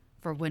ourselves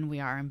for when we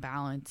are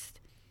imbalanced.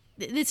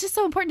 It's just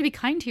so important to be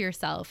kind to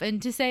yourself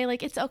and to say,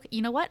 like, it's okay.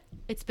 You know what?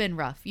 It's been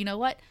rough. You know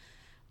what?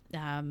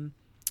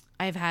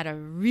 I've had a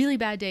really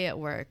bad day at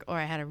work, or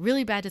I had a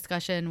really bad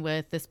discussion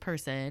with this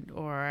person,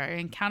 or I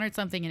encountered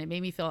something and it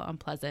made me feel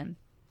unpleasant.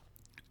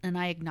 And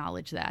I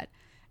acknowledge that.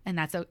 And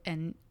that's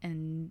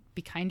and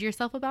be kind to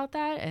yourself about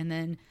that. And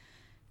then,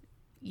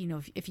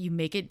 if you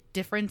make a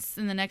difference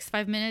in the next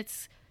 5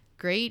 minutes,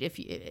 great.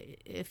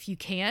 If you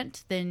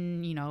can't,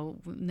 then,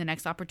 when the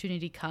next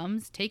opportunity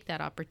comes, take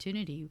that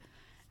opportunity.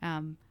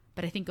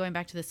 But I think going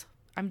back to this,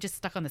 I'm just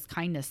stuck on this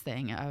kindness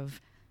thing of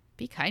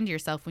be kind to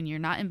yourself when you're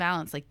not in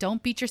balance. Like,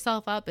 don't beat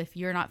yourself up if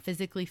you're not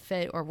physically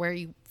fit or where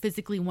you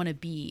physically want to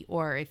be,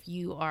 or if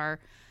you are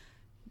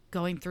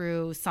going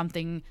through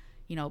something,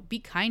 be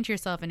kind to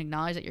yourself and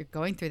acknowledge that you're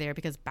going through there,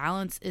 because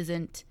balance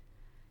isn't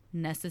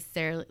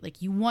necessarily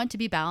like you want to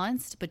be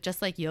balanced, but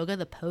just like yoga,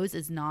 the pose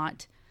is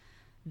not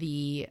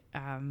the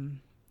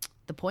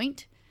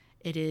point.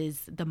 It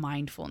is the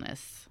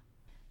mindfulness.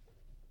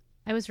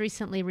 I was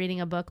recently reading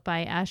a book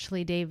by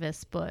Ashley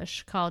Davis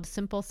Bush called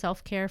Simple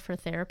Self-Care for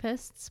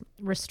Therapists,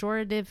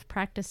 Restorative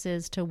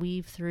Practices to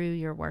Weave Through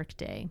Your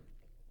Workday.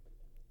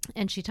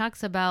 And she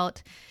talks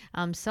about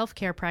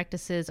self-care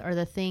practices are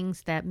the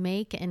things that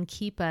make and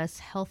keep us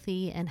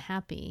healthy and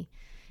happy.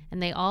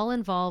 And they all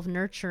involve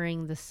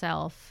nurturing the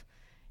self.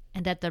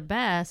 And at their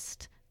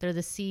best, they're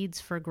the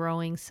seeds for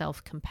growing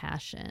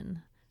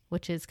self-compassion,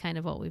 which is kind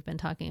of what we've been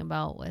talking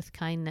about with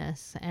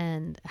kindness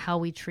and how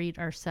we treat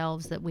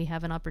ourselves, that we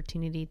have an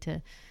opportunity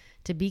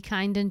to be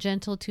kind and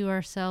gentle to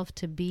ourselves,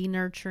 to be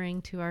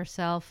nurturing to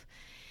ourselves.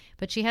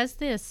 But she has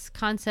this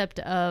concept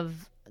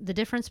of the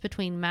difference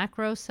between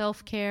macro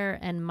self-care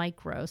and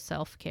micro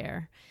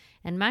self-care.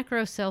 And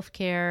macro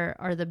self-care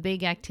are the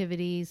big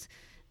activities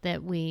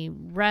that we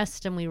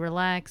rest and we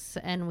relax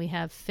and we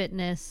have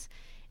fitness,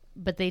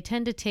 but they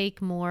tend to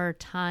take more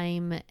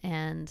time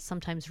and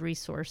sometimes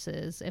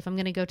resources. If I'm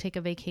going to go take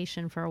a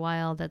vacation for a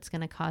while, that's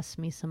going to cost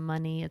me some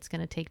money. It's going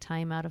to take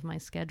time out of my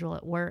schedule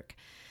at work.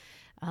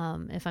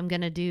 If I'm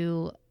going to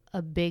do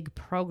a big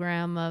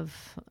program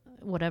of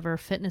whatever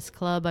fitness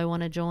club I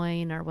want to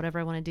join or whatever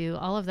I want to do,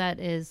 all of that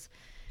is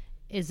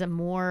a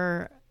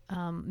more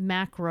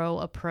macro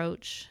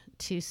approach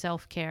to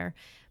self-care.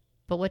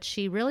 But what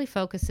she really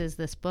focuses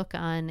this book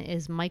on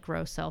is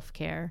micro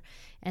self-care,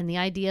 and the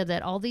idea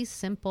that all these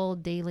simple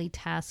daily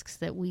tasks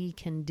that we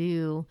can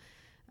do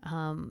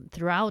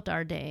throughout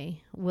our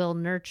day will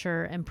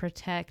nurture and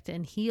protect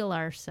and heal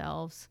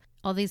ourselves.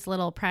 All these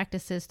little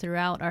practices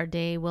throughout our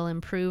day will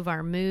improve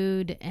our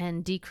mood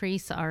and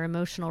decrease our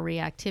emotional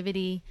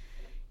reactivity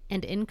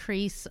and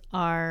increase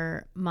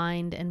our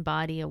mind and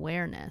body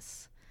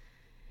awareness.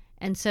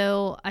 And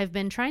so I've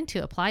been trying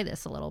to apply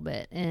this a little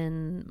bit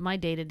in my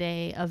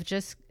day-to-day of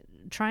just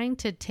trying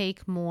to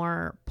take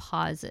more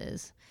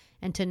pauses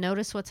and to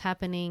notice what's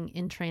happening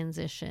in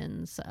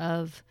transitions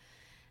of,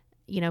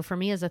 for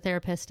me as a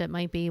therapist, it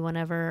might be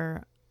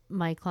whenever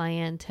my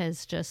client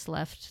has just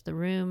left the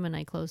room and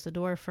I close the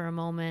door for a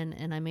moment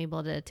and I'm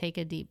able to take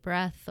a deep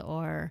breath,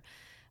 or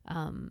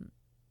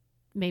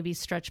maybe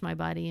stretch my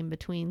body in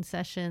between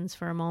sessions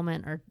for a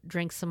moment, or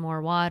drink some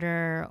more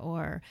water,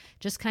 or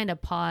just kind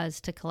of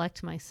pause to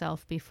collect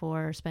myself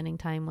before spending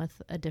time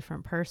with a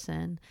different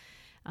person.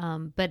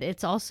 But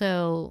it's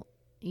also,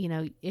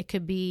 it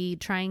could be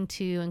trying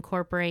to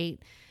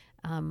incorporate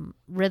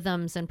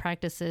rhythms and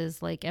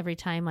practices, like every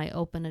time I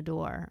open a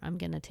door, I'm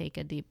going to take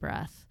a deep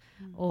breath,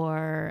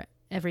 or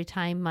every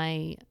time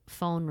my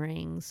phone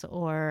rings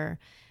or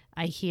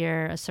I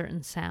hear a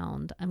certain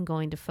sound, I'm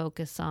going to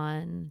focus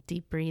on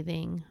deep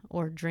breathing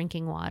or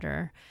drinking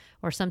water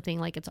or something.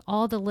 Like, it's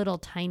all the little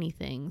tiny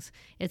things.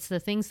 It's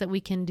the things that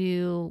we can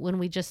do when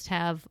we just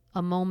have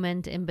a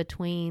moment in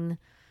between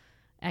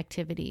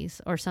activities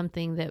or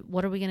something, that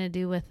what are we going to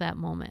do with that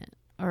moment?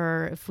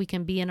 Or if we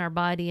can be in our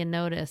body and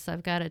notice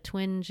I've got a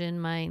twinge in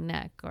my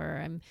neck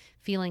or I'm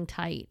feeling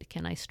tight,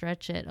 can I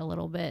stretch it a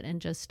little bit and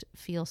just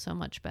feel so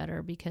much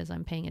better because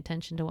I'm paying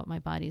attention to what my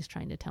body is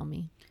trying to tell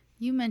me?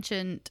 You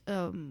mentioned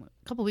a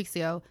couple weeks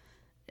ago,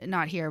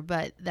 not here,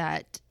 but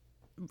that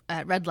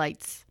red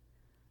lights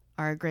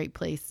are a great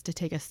place to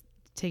take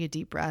a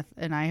deep breath.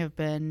 And I have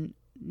been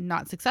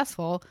not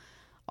successful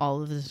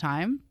all of the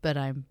time, but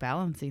I'm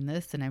balancing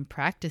this and I'm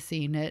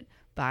practicing it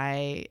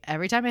by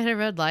every time I hit a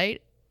red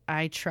light,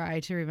 I try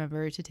to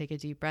remember to take a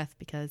deep breath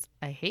because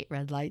I hate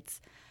red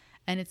lights.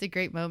 And it's a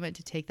great moment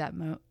to take that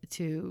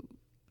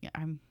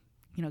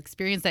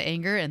experience that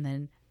anger and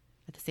then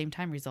at the same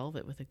time resolve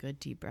it with a good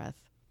deep breath.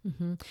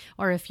 Mm-hmm.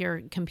 Or if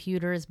your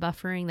computer is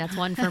buffering, that's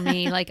one for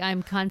me. Like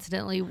I'm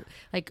constantly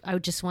I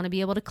would just want to be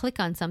able to click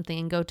on something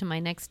and go to my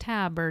next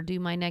tab or do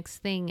my next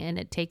thing. And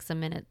it takes a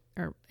minute,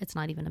 or it's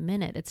not even a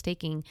minute. It's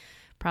taking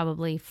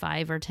probably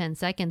 5 or 10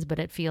 seconds, but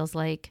it feels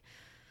like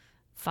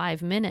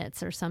 5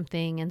 minutes or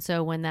something. And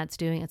so when that's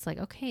doing, it's like,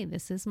 okay,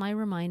 this is my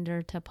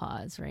reminder to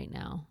pause right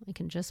now. I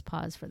can just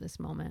pause for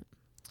this moment.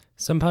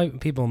 Some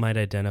people might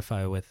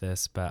identify with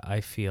this, but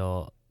I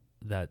feel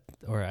that,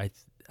 or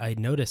I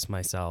notice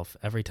myself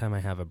every time I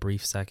have a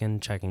brief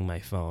second checking my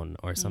phone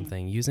or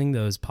something, using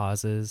those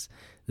pauses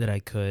that I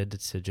could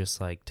to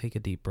just like take a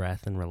deep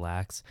breath and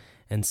relax.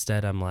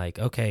 Instead, I'm like,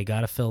 okay,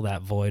 got to fill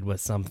that void with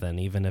something,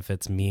 even if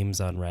it's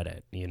memes on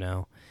Reddit, you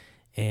know?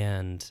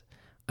 And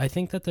I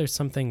think that there's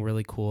something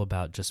really cool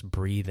about just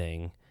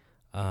breathing.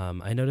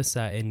 I noticed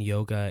that in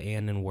yoga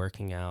and in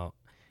working out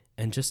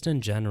and just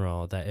in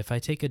general, that if I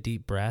take a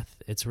deep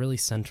breath, it's really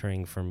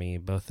centering for me,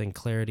 both in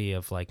clarity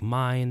of like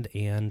mind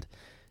and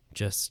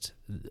just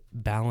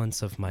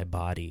balance of my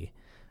body.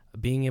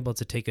 Being able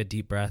to take a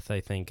deep breath, I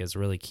think, is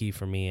really key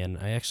for me. And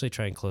I actually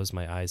try and close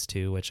my eyes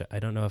too, which I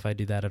don't know if I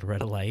do that at a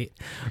red light,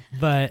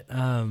 but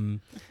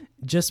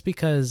just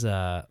because,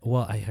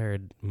 I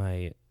heard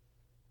my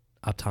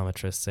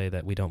optometrist say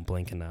that we don't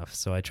blink enough.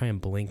 So I try and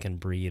blink and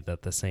breathe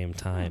at the same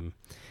time.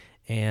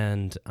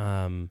 And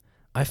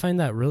I find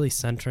that really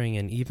centering.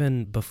 And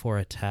even before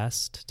a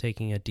test,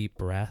 taking a deep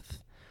breath,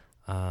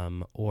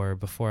 or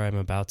before I'm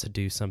about to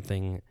do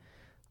something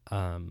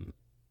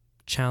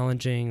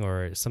challenging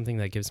or something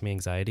that gives me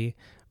anxiety,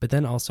 but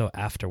then also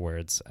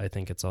afterwards, I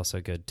think it's also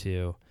good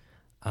too.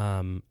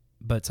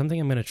 But something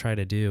I'm going to try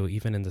to do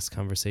even in this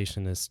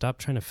conversation is stop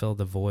trying to fill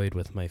the void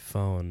with my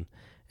phone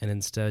and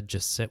instead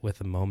just sit with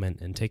a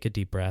moment and take a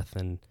deep breath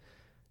and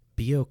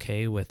be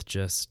okay with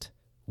just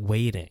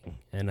waiting.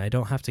 And I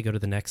don't have to go to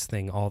the next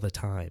thing all the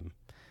time,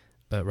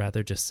 but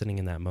rather just sitting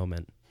in that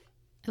moment.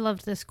 I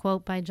loved this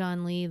quote by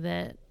John Lee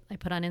that I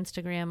put on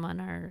Instagram on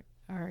our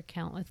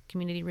account with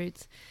Community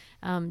Roots.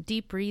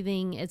 Deep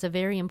breathing is a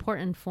very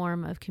important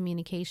form of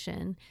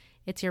communication.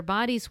 It's your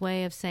body's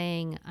way of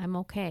saying, I'm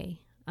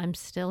okay. I'm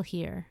still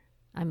here.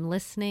 I'm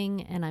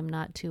listening and I'm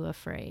not too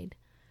afraid.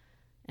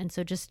 And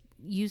so just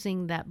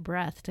using that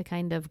breath to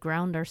kind of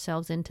ground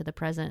ourselves into the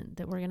present,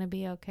 that we're going to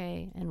be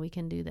okay and we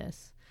can do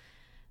this.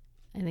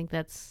 I think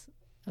that's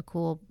a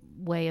cool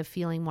way of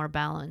feeling more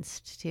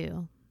balanced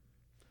too.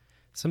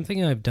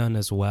 Something I've done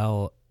as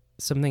well,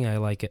 something I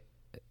like it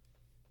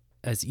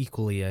as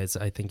equally as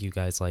I think you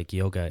guys like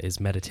yoga, is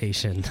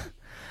meditation,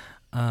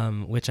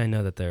 which I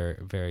know that they're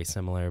very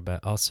similar,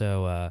 but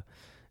also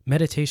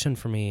meditation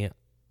for me,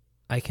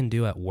 I can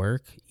do at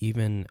work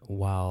even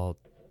while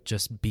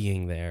just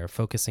being there,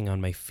 focusing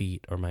on my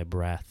feet or my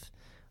breath.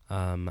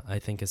 I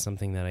think is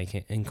something that I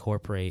can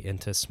incorporate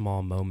into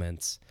small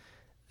moments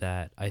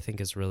that I think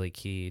is really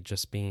key.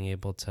 Just being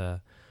able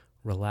to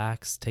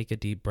relax, take a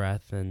deep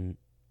breath, and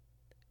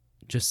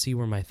just see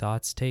where my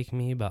thoughts take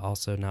me, but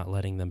also not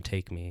letting them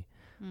take me,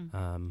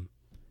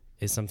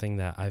 is something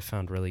that I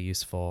found really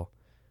useful.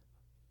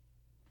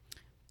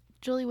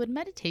 Julie, would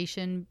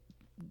meditation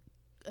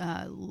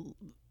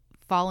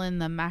fall in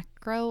the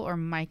macro or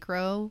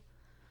micro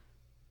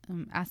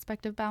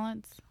aspect of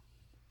balance?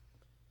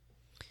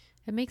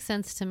 It makes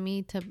sense to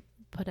me to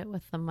put it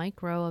with the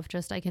micro of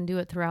just I can do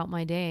it throughout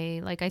my day.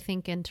 Like I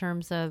think in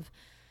terms of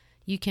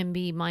you can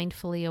be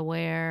mindfully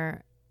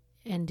aware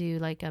and do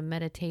like a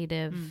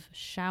meditative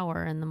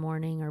shower in the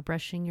morning or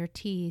brushing your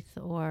teeth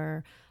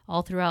or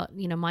all throughout,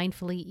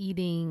 mindfully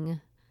eating.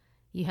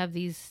 You have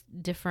these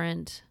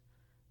different,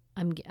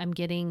 I'm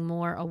getting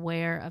more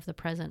aware of the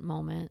present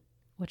moment,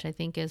 which I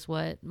think is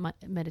what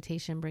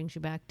meditation brings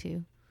you back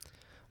to.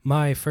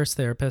 My first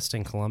therapist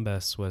in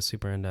Columbus was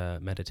super into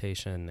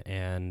meditation,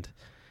 and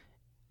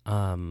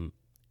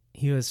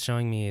he was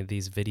showing me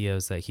these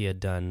videos that he had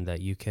done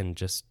that you can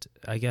just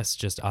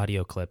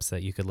audio clips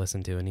that you could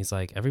listen to. And he's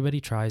like, everybody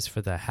tries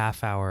for the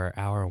half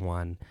hour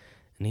one.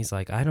 And he's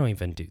like, I don't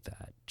even do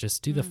that.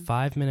 Just do the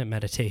 5-minute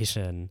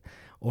meditation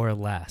or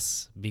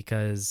less,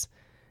 because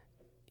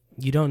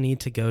you don't need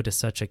to go to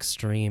such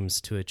extremes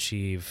to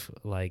achieve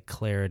like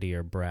clarity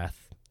or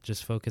breath.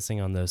 Just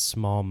focusing on those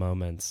small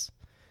moments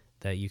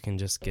that you can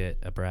just get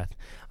a breath.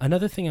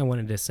 Another thing I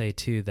wanted to say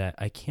too, that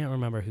I can't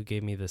remember who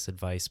gave me this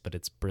advice, but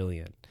it's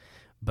brilliant.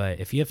 But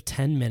if you have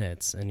 10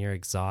 minutes and you're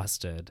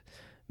exhausted,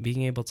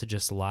 being able to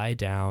just lie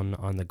down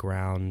on the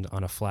ground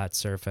on a flat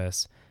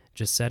surface,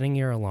 just setting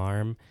your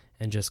alarm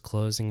and just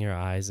closing your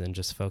eyes and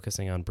just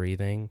focusing on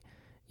breathing,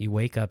 you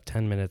wake up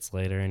 10 minutes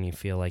later and you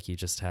feel like you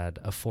just had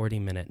a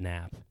 40-minute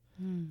nap.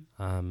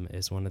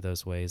 Is one of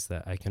those ways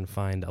that I can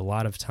find a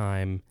lot of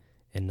time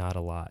and not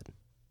a lot.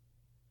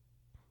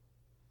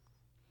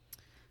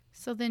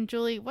 So then,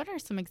 Julie, what are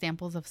some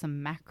examples of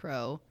some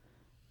macro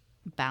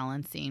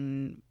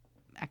balancing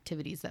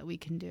activities that we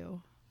can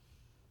do?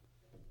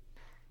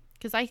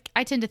 Because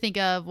I tend to think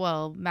of,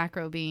 well,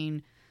 macro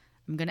being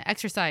I'm going to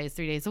exercise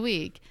 3 days a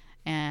week,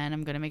 and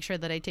I'm going to make sure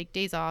that I take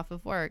days off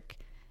of work,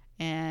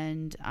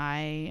 and I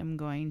am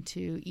going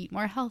to eat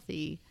more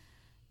healthy.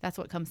 That's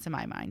what comes to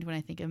my mind when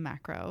I think of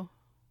macro.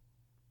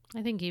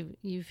 I think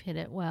you've hit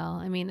it well.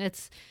 I mean,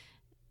 it's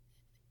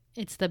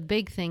the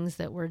big things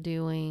that we're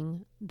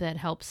doing that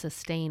help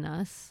sustain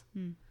us.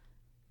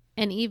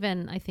 And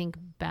even I think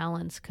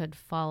balance could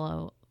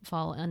fall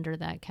under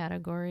that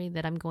category,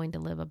 that I'm going to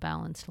live a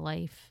balanced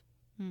life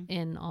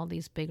in all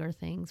these bigger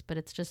things. But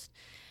it's just,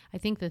 I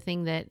think the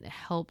thing that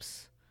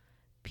helps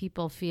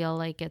people feel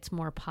like it's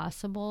more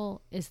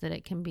possible is that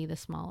it can be the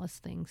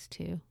smallest things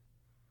too.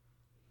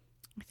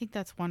 I think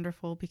that's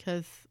wonderful,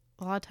 because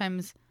a lot of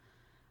times,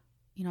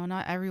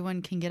 not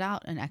everyone can get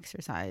out and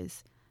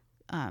exercise.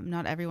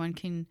 Not everyone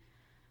can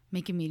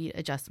make immediate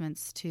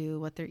adjustments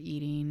to what they're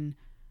eating,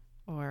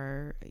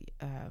 or,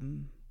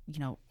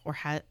 or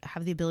have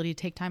the ability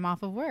to take time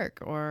off of work,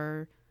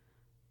 or,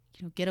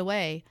 get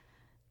away.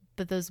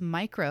 But those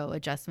micro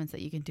adjustments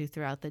that you can do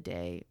throughout the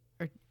day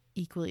are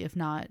equally, if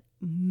not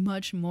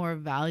much more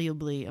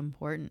valuably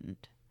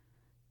important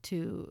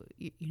to,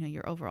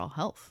 your overall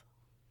health.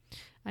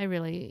 I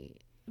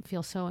really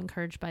feel so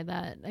encouraged by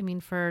that. I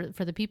mean, for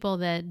the people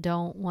that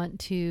don't want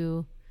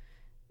to,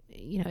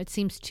 it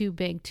seems too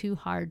big, too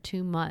hard,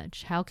 too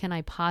much. How can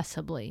I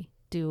possibly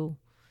do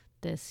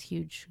this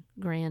huge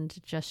grand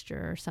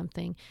gesture or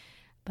something?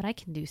 But I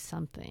can do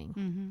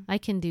something. I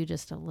can do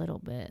just a little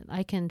bit.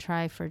 I can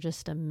try for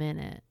just a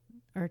minute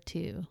or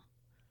two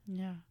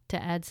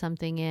to add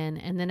something in.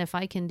 And then if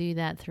I can do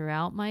that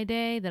throughout my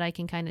day, that I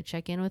can kind of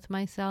check in with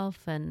myself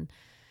and,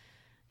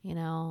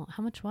 how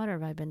much water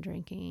have I been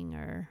drinking?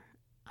 Or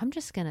I'm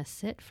just going to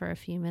sit for a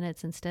few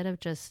minutes instead of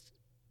just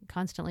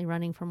constantly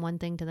running from one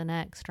thing to the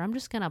next. Or I'm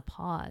just going to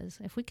pause.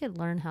 If we could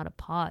learn how to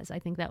pause, I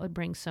think that would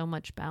bring so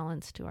much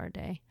balance to our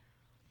day.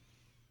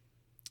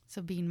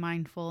 So being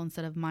mindful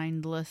instead of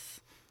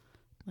mindless,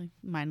 like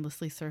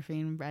mindlessly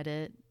surfing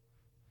Reddit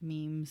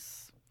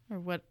memes or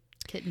what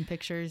kitten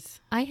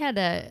pictures. I had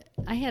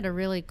a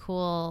really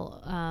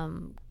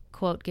cool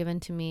quote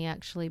given to me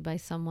actually by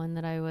someone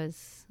that I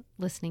was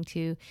listening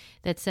to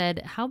that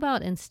said, how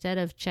about instead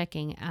of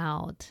checking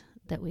out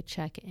that we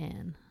check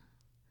in?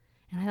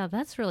 And I thought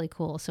that's really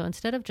cool. So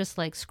instead of just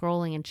like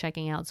scrolling and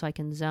checking out so I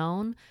can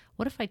zone,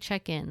 what if I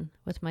check in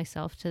with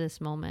myself to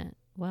this moment?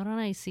 Why don't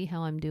I see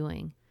how I'm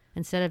doing?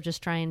 Instead of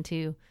just trying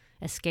to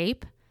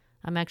escape,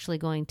 I'm actually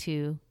going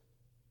to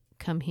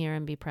come here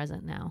and be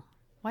present now.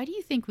 Why do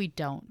you think we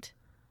don't?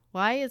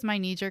 Why is my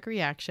knee-jerk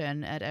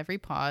reaction at every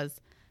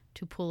pause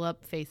to pull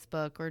up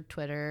Facebook or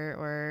Twitter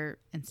or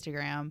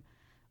Instagram?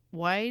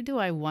 Why do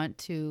I want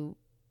to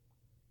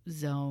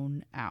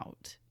zone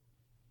out?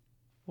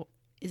 Well,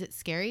 is it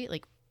scary?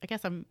 Like, I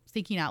guess I'm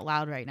thinking out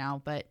loud right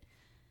now, but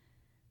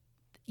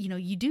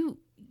you do,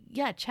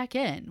 check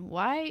in.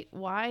 Why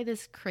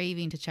this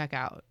craving to check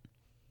out?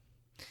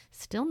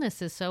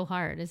 Stillness is so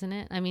hard, isn't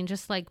it? I mean,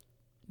 just like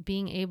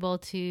being able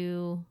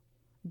to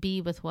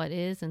be with what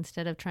is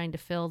instead of trying to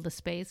fill the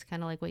space,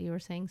 kind of like what you were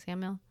saying,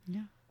 Samuel.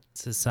 Yeah.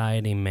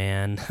 Society,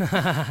 man.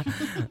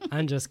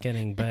 I'm just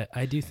kidding. But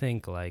I do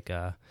think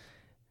I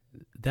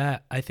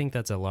think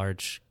that's a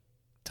large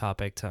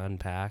topic to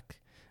unpack.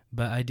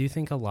 But I do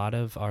think a lot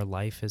of our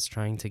life is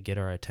trying to get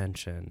our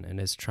attention and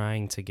is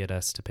trying to get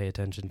us to pay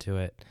attention to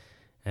it.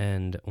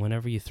 And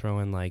whenever you throw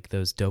in like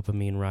those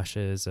dopamine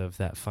rushes of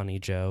that funny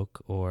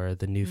joke or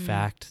the new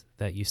fact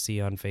that you see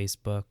on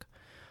Facebook,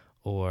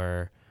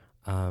 or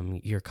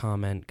your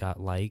comment got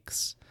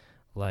likes,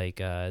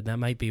 that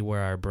might be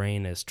where our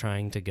brain is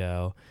trying to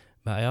go.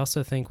 But I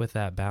also think with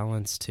that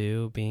balance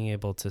too, being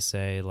able to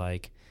say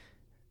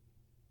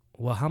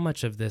well, how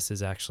much of this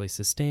is actually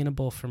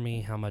sustainable for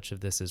me? How much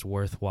of this is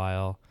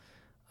worthwhile?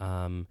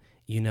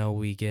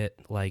 We get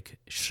like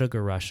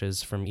sugar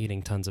rushes from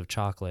eating tons of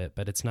chocolate,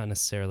 but it's not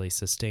necessarily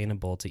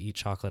sustainable to eat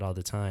chocolate all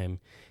the time,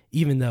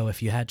 even though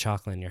if you had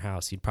chocolate in your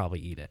house, you'd probably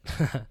eat it.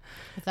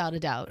 Without a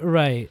doubt.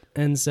 Right.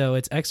 And so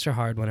it's extra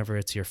hard whenever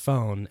it's your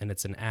phone and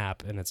it's an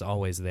app and it's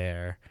always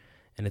there.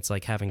 And it's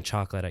like having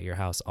chocolate at your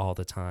house all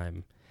the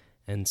time.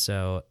 And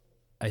so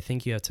I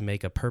think you have to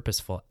make a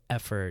purposeful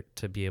effort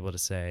to be able to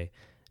say,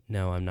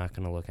 no, I'm not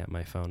going to look at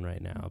my phone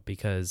right now,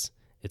 because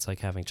it's like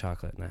having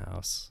chocolate in the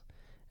house.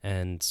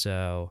 And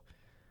so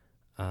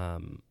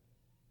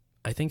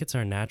I think it's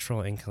our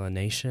natural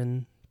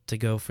inclination to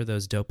go for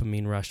those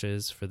dopamine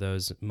rushes, for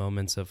those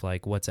moments of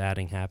like what's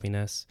adding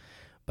happiness.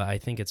 But I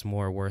think it's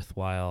more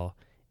worthwhile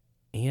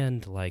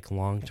and like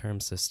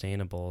long-term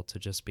sustainable to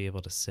just be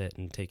able to sit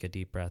and take a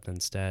deep breath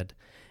instead.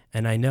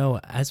 And I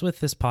know, as with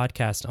this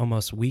podcast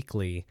almost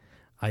weekly,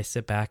 I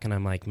sit back and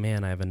I'm like,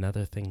 man, I have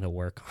another thing to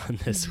work on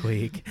this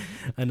week,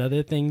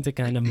 another thing to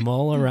kind of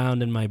mull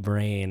around in my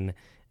brain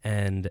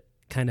and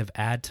kind of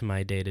add to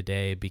my day to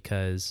day,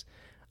 because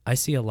I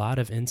see a lot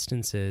of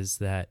instances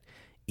that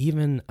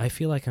even I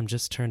feel like I'm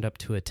just turned up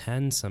to a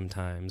 10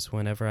 sometimes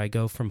whenever I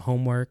go from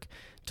homework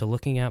to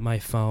looking at my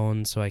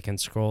phone so I can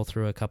scroll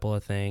through a couple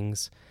of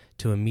things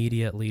to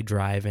immediately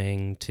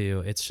driving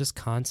to, it's just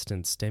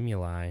constant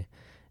stimuli.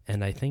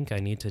 And I think I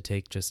need to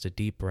take just a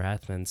deep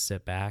breath and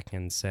sit back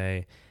and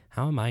say,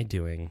 how am I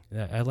doing?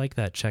 I like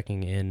that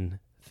checking in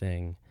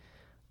thing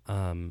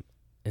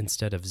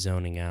instead of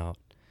zoning out,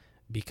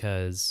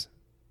 because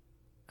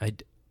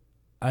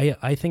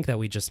I think that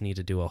we just need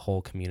to do a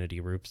whole community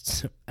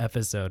groups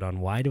episode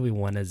on why do we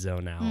want to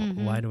zone out?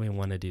 Mm-hmm. Why do we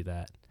want to do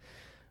that?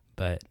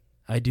 But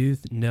I do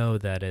know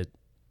that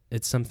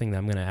it's something that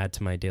I'm going to add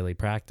to my daily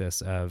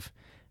practice of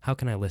how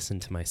can I listen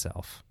to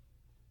myself?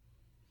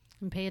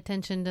 And pay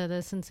attention to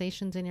the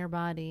sensations in your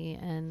body,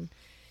 and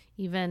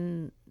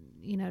even,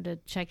 to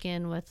check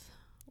in with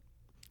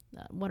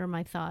what are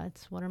my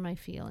thoughts? What are my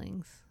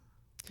feelings?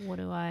 What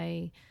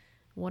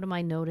am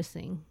I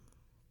noticing?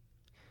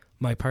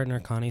 My partner,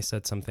 Connie,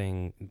 said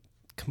something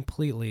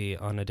completely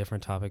on a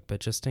different topic,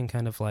 but just in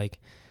kind of like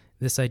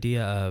this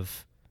idea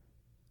of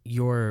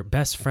your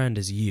best friend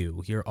is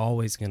you. You're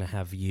always going to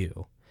have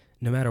you.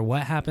 No matter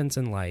what happens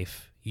in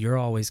life, you're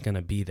always going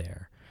to be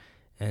there.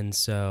 And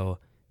so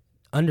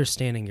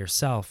understanding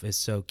yourself is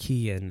so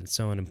key and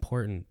so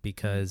important,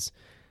 because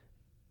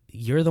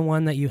you're the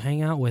one that you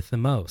hang out with the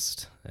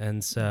most.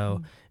 And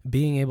so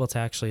being able to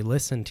actually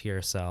listen to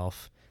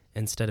yourself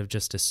instead of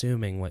just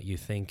assuming what you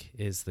think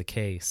is the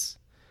case,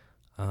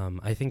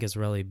 I think is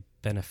really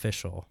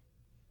beneficial.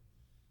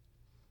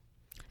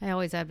 I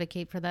always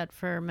advocate for that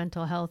for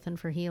mental health and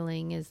for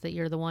healing, is that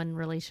you're the one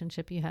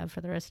relationship you have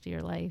for the rest of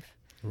your life.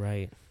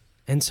 Right.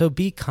 And so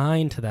be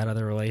kind to that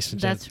other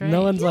relationship. That's right.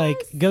 No one's like,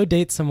 go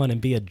date someone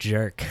and be a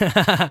jerk.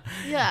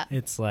 Yeah.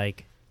 It's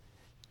like,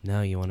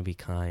 no, you want to be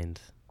kind.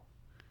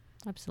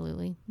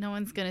 Absolutely. No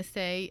one's going to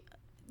say,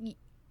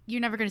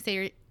 you're never going to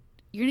say,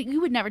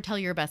 you would never tell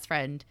your best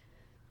friend,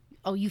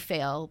 oh, you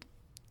failed.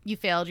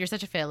 You're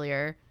such a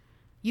failure.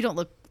 You don't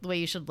look the way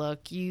you should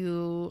look.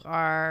 You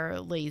are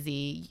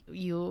lazy.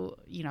 You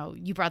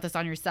brought this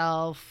on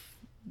yourself.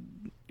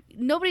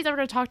 Nobody's ever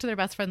going to talk to their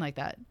best friend like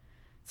that.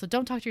 So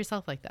don't talk to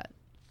yourself like that.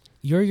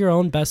 You're your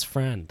own best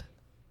friend.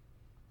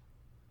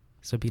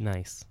 So be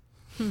nice.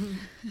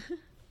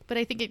 But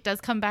I think it does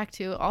come back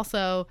to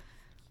also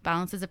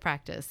balance is a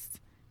practice.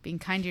 Being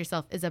kind to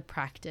yourself is a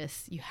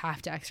practice. You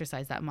have to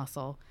exercise that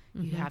muscle.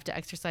 Mm-hmm. You have to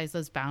exercise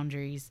those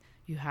boundaries.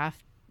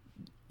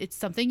 It's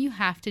something you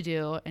have to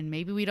do, and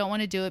maybe we don't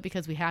want to do it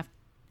because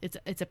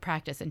it's a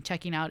practice, and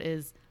checking out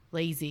is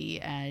lazy,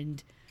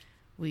 and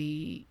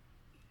we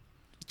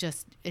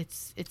just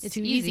it's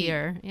too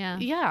easier. Yeah.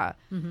 Yeah.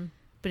 Mm-hmm.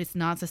 But it's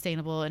not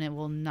sustainable, and it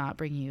will not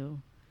bring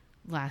you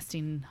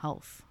lasting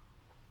health.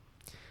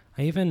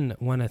 I even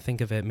want to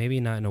think of it maybe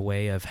not in a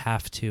way of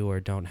have to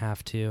or don't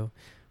have to,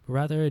 but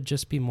rather it'd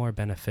just be more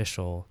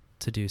beneficial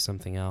to do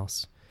something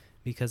else.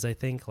 Because I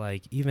think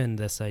like even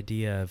this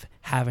idea of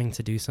having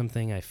to do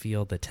something, I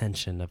feel the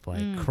tension of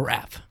like,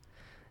 crap,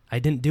 I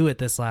didn't do it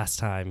this last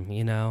time,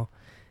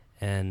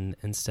 and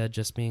instead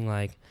just being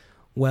like,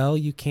 well,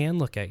 you can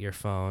look at your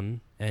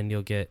phone and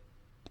you'll get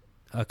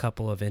a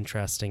couple of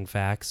interesting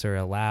facts or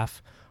a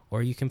laugh,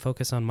 or you can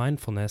focus on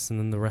mindfulness, and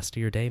then the rest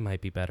of your day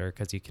might be better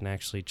because you can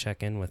actually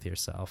check in with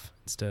yourself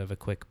instead of a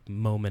quick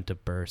moment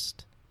of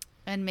burst.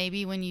 And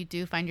maybe when you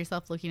do find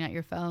yourself looking at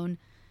your phone,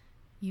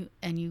 you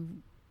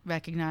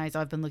recognize,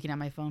 oh, I've been looking at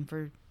my phone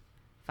for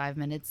 5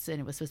 minutes and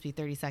it was supposed to be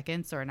 30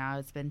 seconds, or now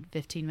it's been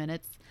 15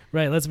 minutes.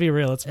 Right. Let's be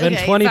real. It's been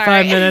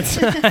 25 minutes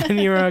and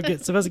you were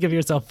supposed to give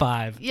yourself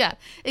 5. Yeah,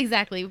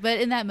 exactly. But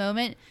in that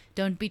moment,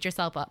 don't beat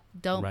yourself up.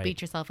 Don't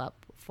beat yourself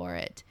up for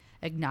it.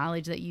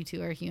 Acknowledge that you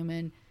too are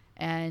human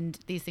and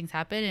these things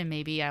happen, and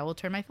maybe I will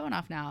turn my phone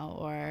off now,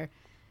 or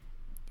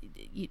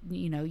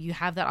you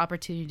have that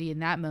opportunity in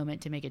that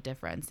moment to make a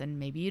difference, and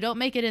maybe you don't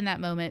make it in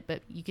that moment,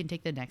 but you can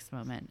take the next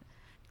moment.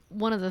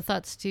 One of the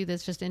thoughts too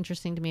that's just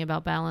interesting to me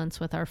about balance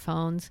with our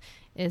phones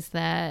is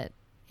that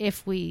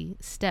if we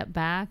step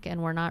back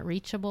and we're not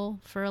reachable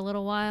for a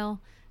little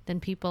while, then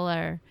people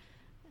are,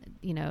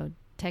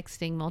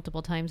 texting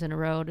multiple times in a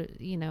row to,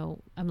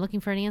 I'm looking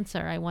for an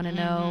answer. I want to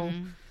know,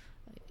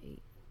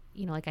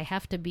 like I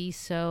have to be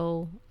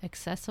so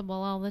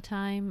accessible all the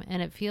time.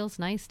 And it feels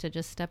nice to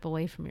just step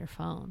away from your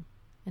phone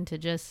and to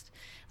just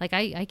like,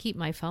 I keep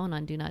my phone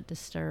on Do Not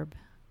Disturb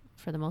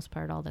for the most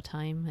part all the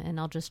time, and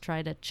I'll just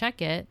try to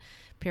check it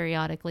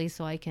periodically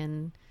so I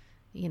can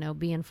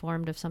be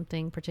informed of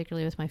something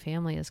particularly with my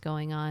family is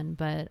going on.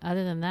 But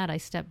other than that, I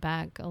step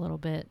back a little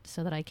bit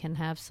so that I can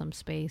have some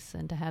space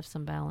and to have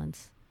some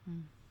balance.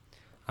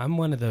 I'm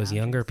one of those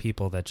younger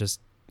people that just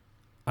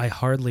I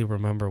hardly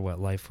remember what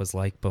life was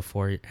like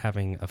before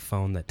having a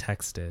phone that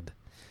texted.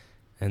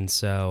 And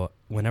so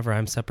whenever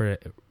I'm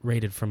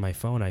separated from my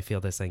phone, I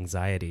feel this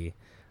anxiety.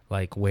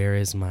 Like, where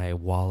is my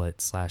wallet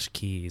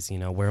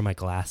 /keys? Where are my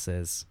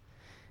glasses?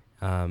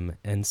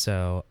 And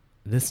so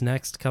this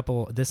next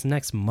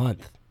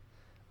month,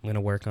 I'm going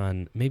to work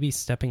on maybe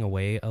stepping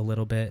away a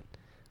little bit,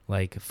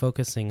 like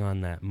focusing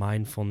on that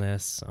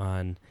mindfulness,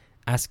 on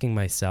asking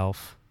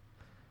myself,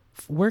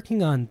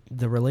 working on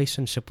the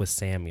relationship with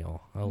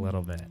Samuel a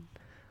little bit.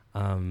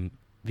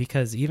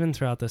 Because even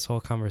throughout this whole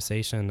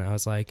conversation, I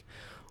was like,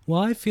 well,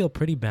 I feel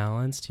pretty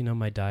balanced. You know,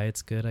 my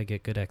diet's good. I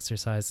get good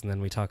exercise. And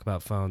then we talk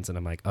about phones and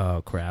I'm like,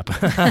 oh, crap.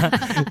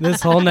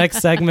 This whole next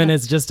segment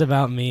is just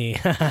about me.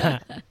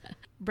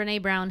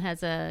 Brene Brown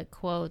has a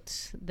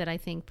quote that I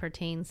think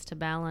pertains to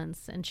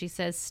balance. And she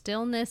says,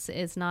 stillness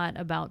is not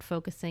about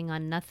focusing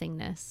on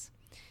nothingness.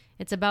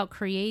 It's about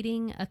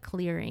creating a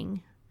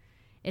clearing.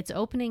 It's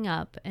opening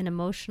up an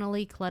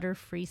emotionally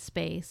clutter-free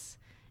space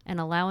and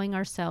allowing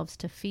ourselves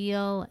to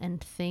feel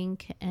and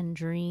think and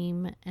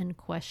dream and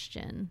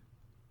question.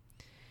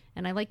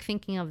 And I like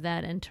thinking of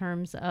that in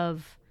terms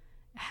of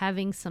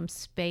having some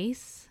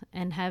space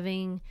and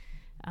having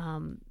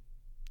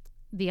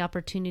the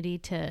opportunity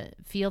to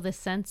feel this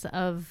sense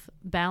of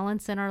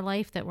balance in our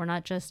life, that we're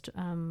not just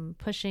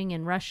pushing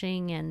and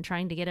rushing and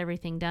trying to get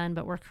everything done,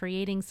 but we're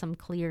creating some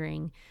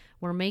clearing.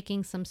 We're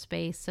making some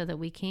space so that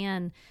we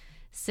can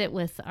sit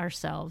with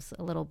ourselves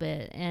a little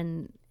bit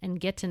and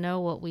get to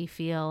know what we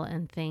feel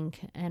and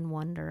think and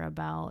wonder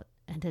about,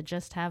 and to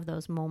just have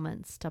those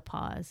moments to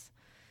pause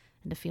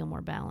and to feel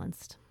more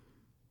balanced.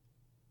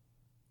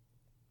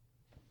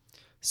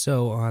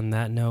 So on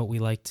that note, we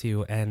like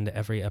to end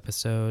every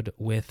episode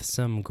with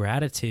some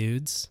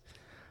gratitudes.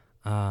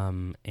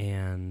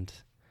 And,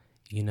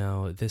 you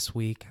know, this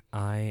week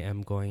I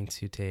am going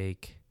to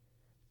take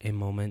a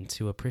moment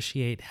to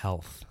appreciate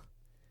health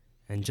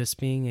and just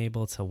being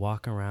able to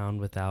walk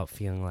around without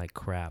feeling like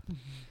crap.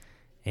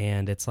 Mm-hmm.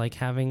 And it's like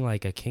having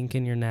like a kink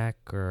in your neck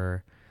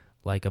or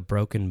like a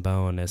broken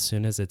bone. As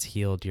soon as it's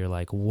healed, you're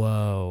like,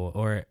 whoa.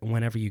 Or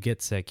whenever you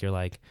get sick, you're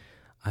like,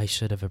 I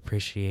should have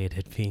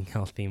appreciated being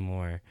healthy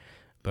more.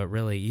 But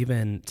really,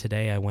 even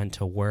today I went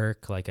to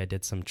work, like I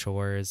did some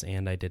chores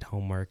and I did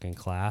homework in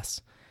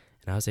class,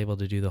 and I was able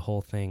to do the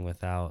whole thing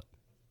without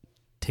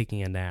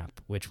taking a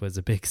nap, which was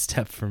a big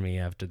step for me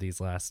after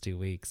these last 2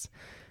 weeks.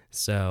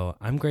 So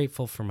I'm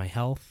grateful for my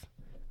health.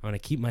 I want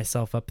to keep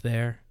myself up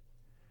there,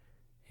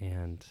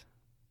 and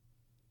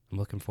I'm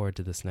looking forward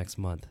to this next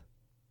month.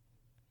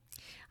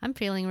 I'm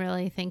feeling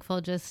really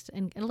thankful, just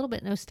and a little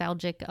bit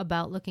nostalgic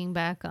about looking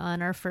back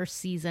on our first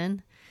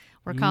season.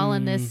 We're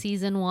calling this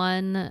season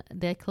 1,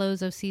 the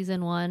close of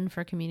season 1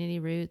 for Community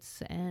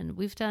Roots. And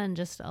we've done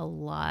just a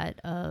lot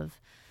of,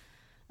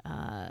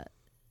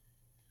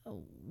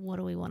 what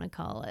do we want to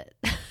call it?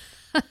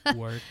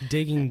 Work,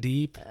 digging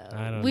deep.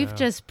 I don't know. We've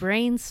just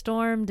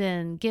brainstormed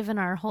and given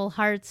our whole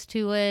hearts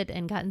to it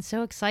and gotten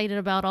so excited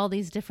about all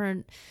these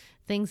different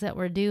things that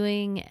we're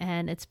doing,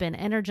 and it's been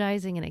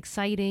energizing and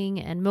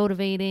exciting and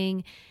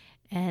motivating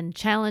and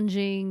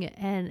challenging,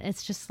 and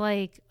it's just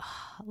like,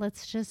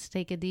 let's just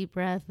take a deep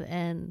breath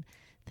and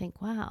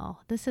think, wow,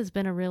 this has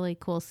been a really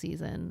cool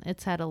season.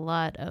 It's had a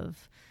lot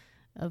of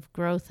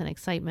growth and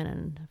excitement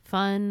and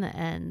fun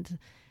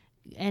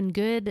and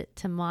good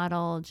to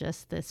model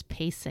just this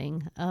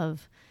pacing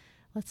of,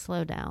 let's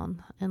slow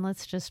down and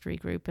let's just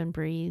regroup and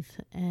breathe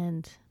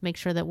and make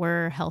sure that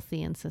we're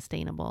healthy and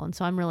sustainable. And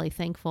so I'm really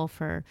thankful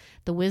for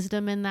the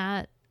wisdom in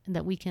that, and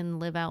that we can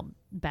live out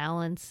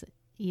balance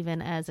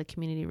even as a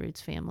Community Roots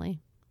family.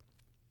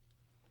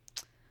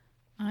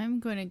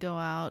 I'm going to go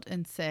out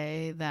and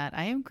say that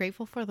I am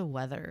grateful for the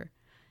weather.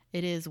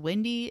 It is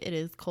windy, it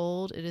is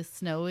cold, it is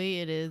snowy,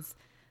 it is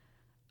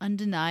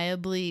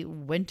undeniably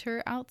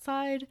winter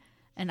outside,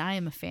 and I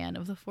am a fan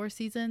of the 4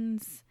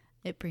 seasons.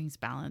 It brings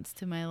balance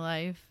to my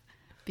life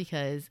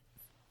because,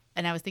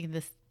 and I was thinking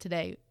this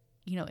today,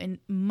 you know, in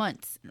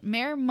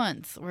mere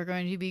months, we're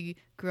going to be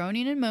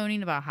groaning and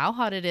moaning about how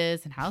hot it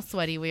is and how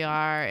sweaty we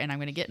are. And I'm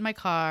going to get in my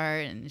car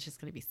and it's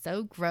just going to be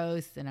so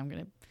gross. And I'm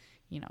going to,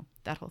 you know,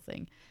 that whole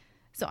thing.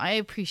 So I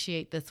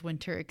appreciate this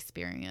winter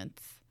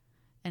experience.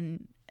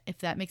 And if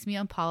that makes me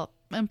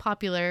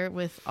unpopular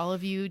with all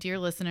of you, dear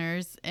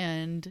listeners,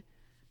 and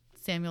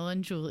Samuel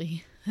and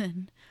Julie,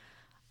 then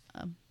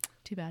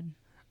too bad.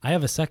 I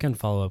have a second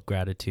follow-up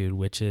gratitude,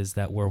 which is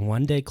that we're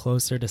one day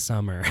closer to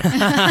summer.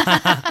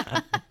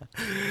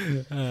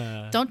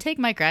 Don't take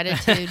my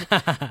gratitude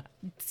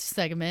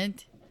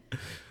segment.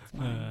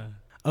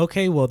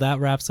 Okay, well, that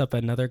wraps up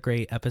another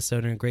great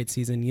episode and a great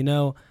season. You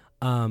know,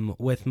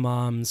 with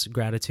Mom's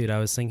gratitude, I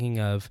was thinking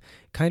of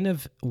kind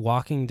of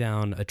walking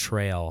down a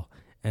trail,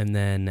 and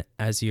then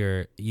as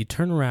you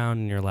turn around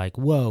and you're like,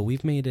 whoa,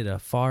 we've made it a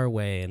far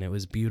way, and it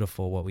was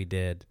beautiful what we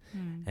did.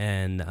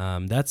 And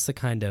that's the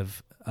kind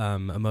of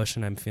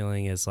emotion I'm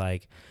feeling, is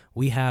like,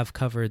 we have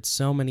covered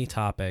so many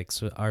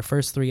topics. Our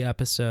first 3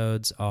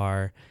 episodes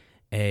are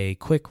a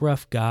quick,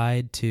 rough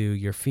guide to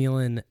you're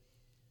feeling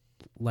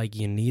like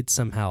you need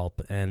some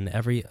help, and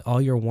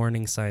all your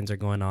warning signs are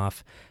going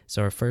off.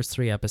 So our first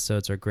 3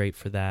 episodes are great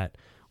for that.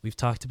 We've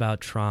talked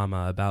about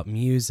trauma, about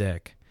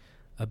music,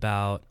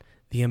 about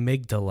the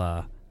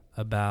amygdala,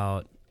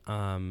 about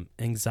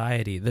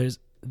anxiety.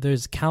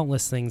 there's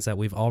countless things that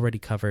we've already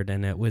covered,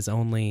 and it was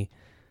only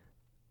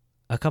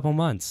a couple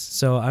months.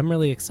 So I'm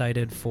really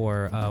excited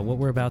for what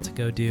we're about to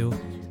go do,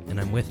 and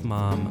I'm with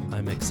Mom.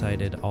 I'm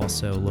excited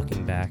also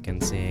looking back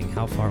and seeing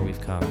how far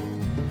we've come.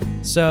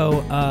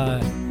 So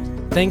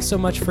thanks so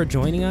much for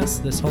joining us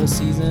this whole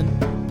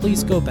season.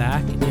 Please go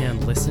back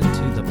and listen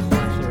to the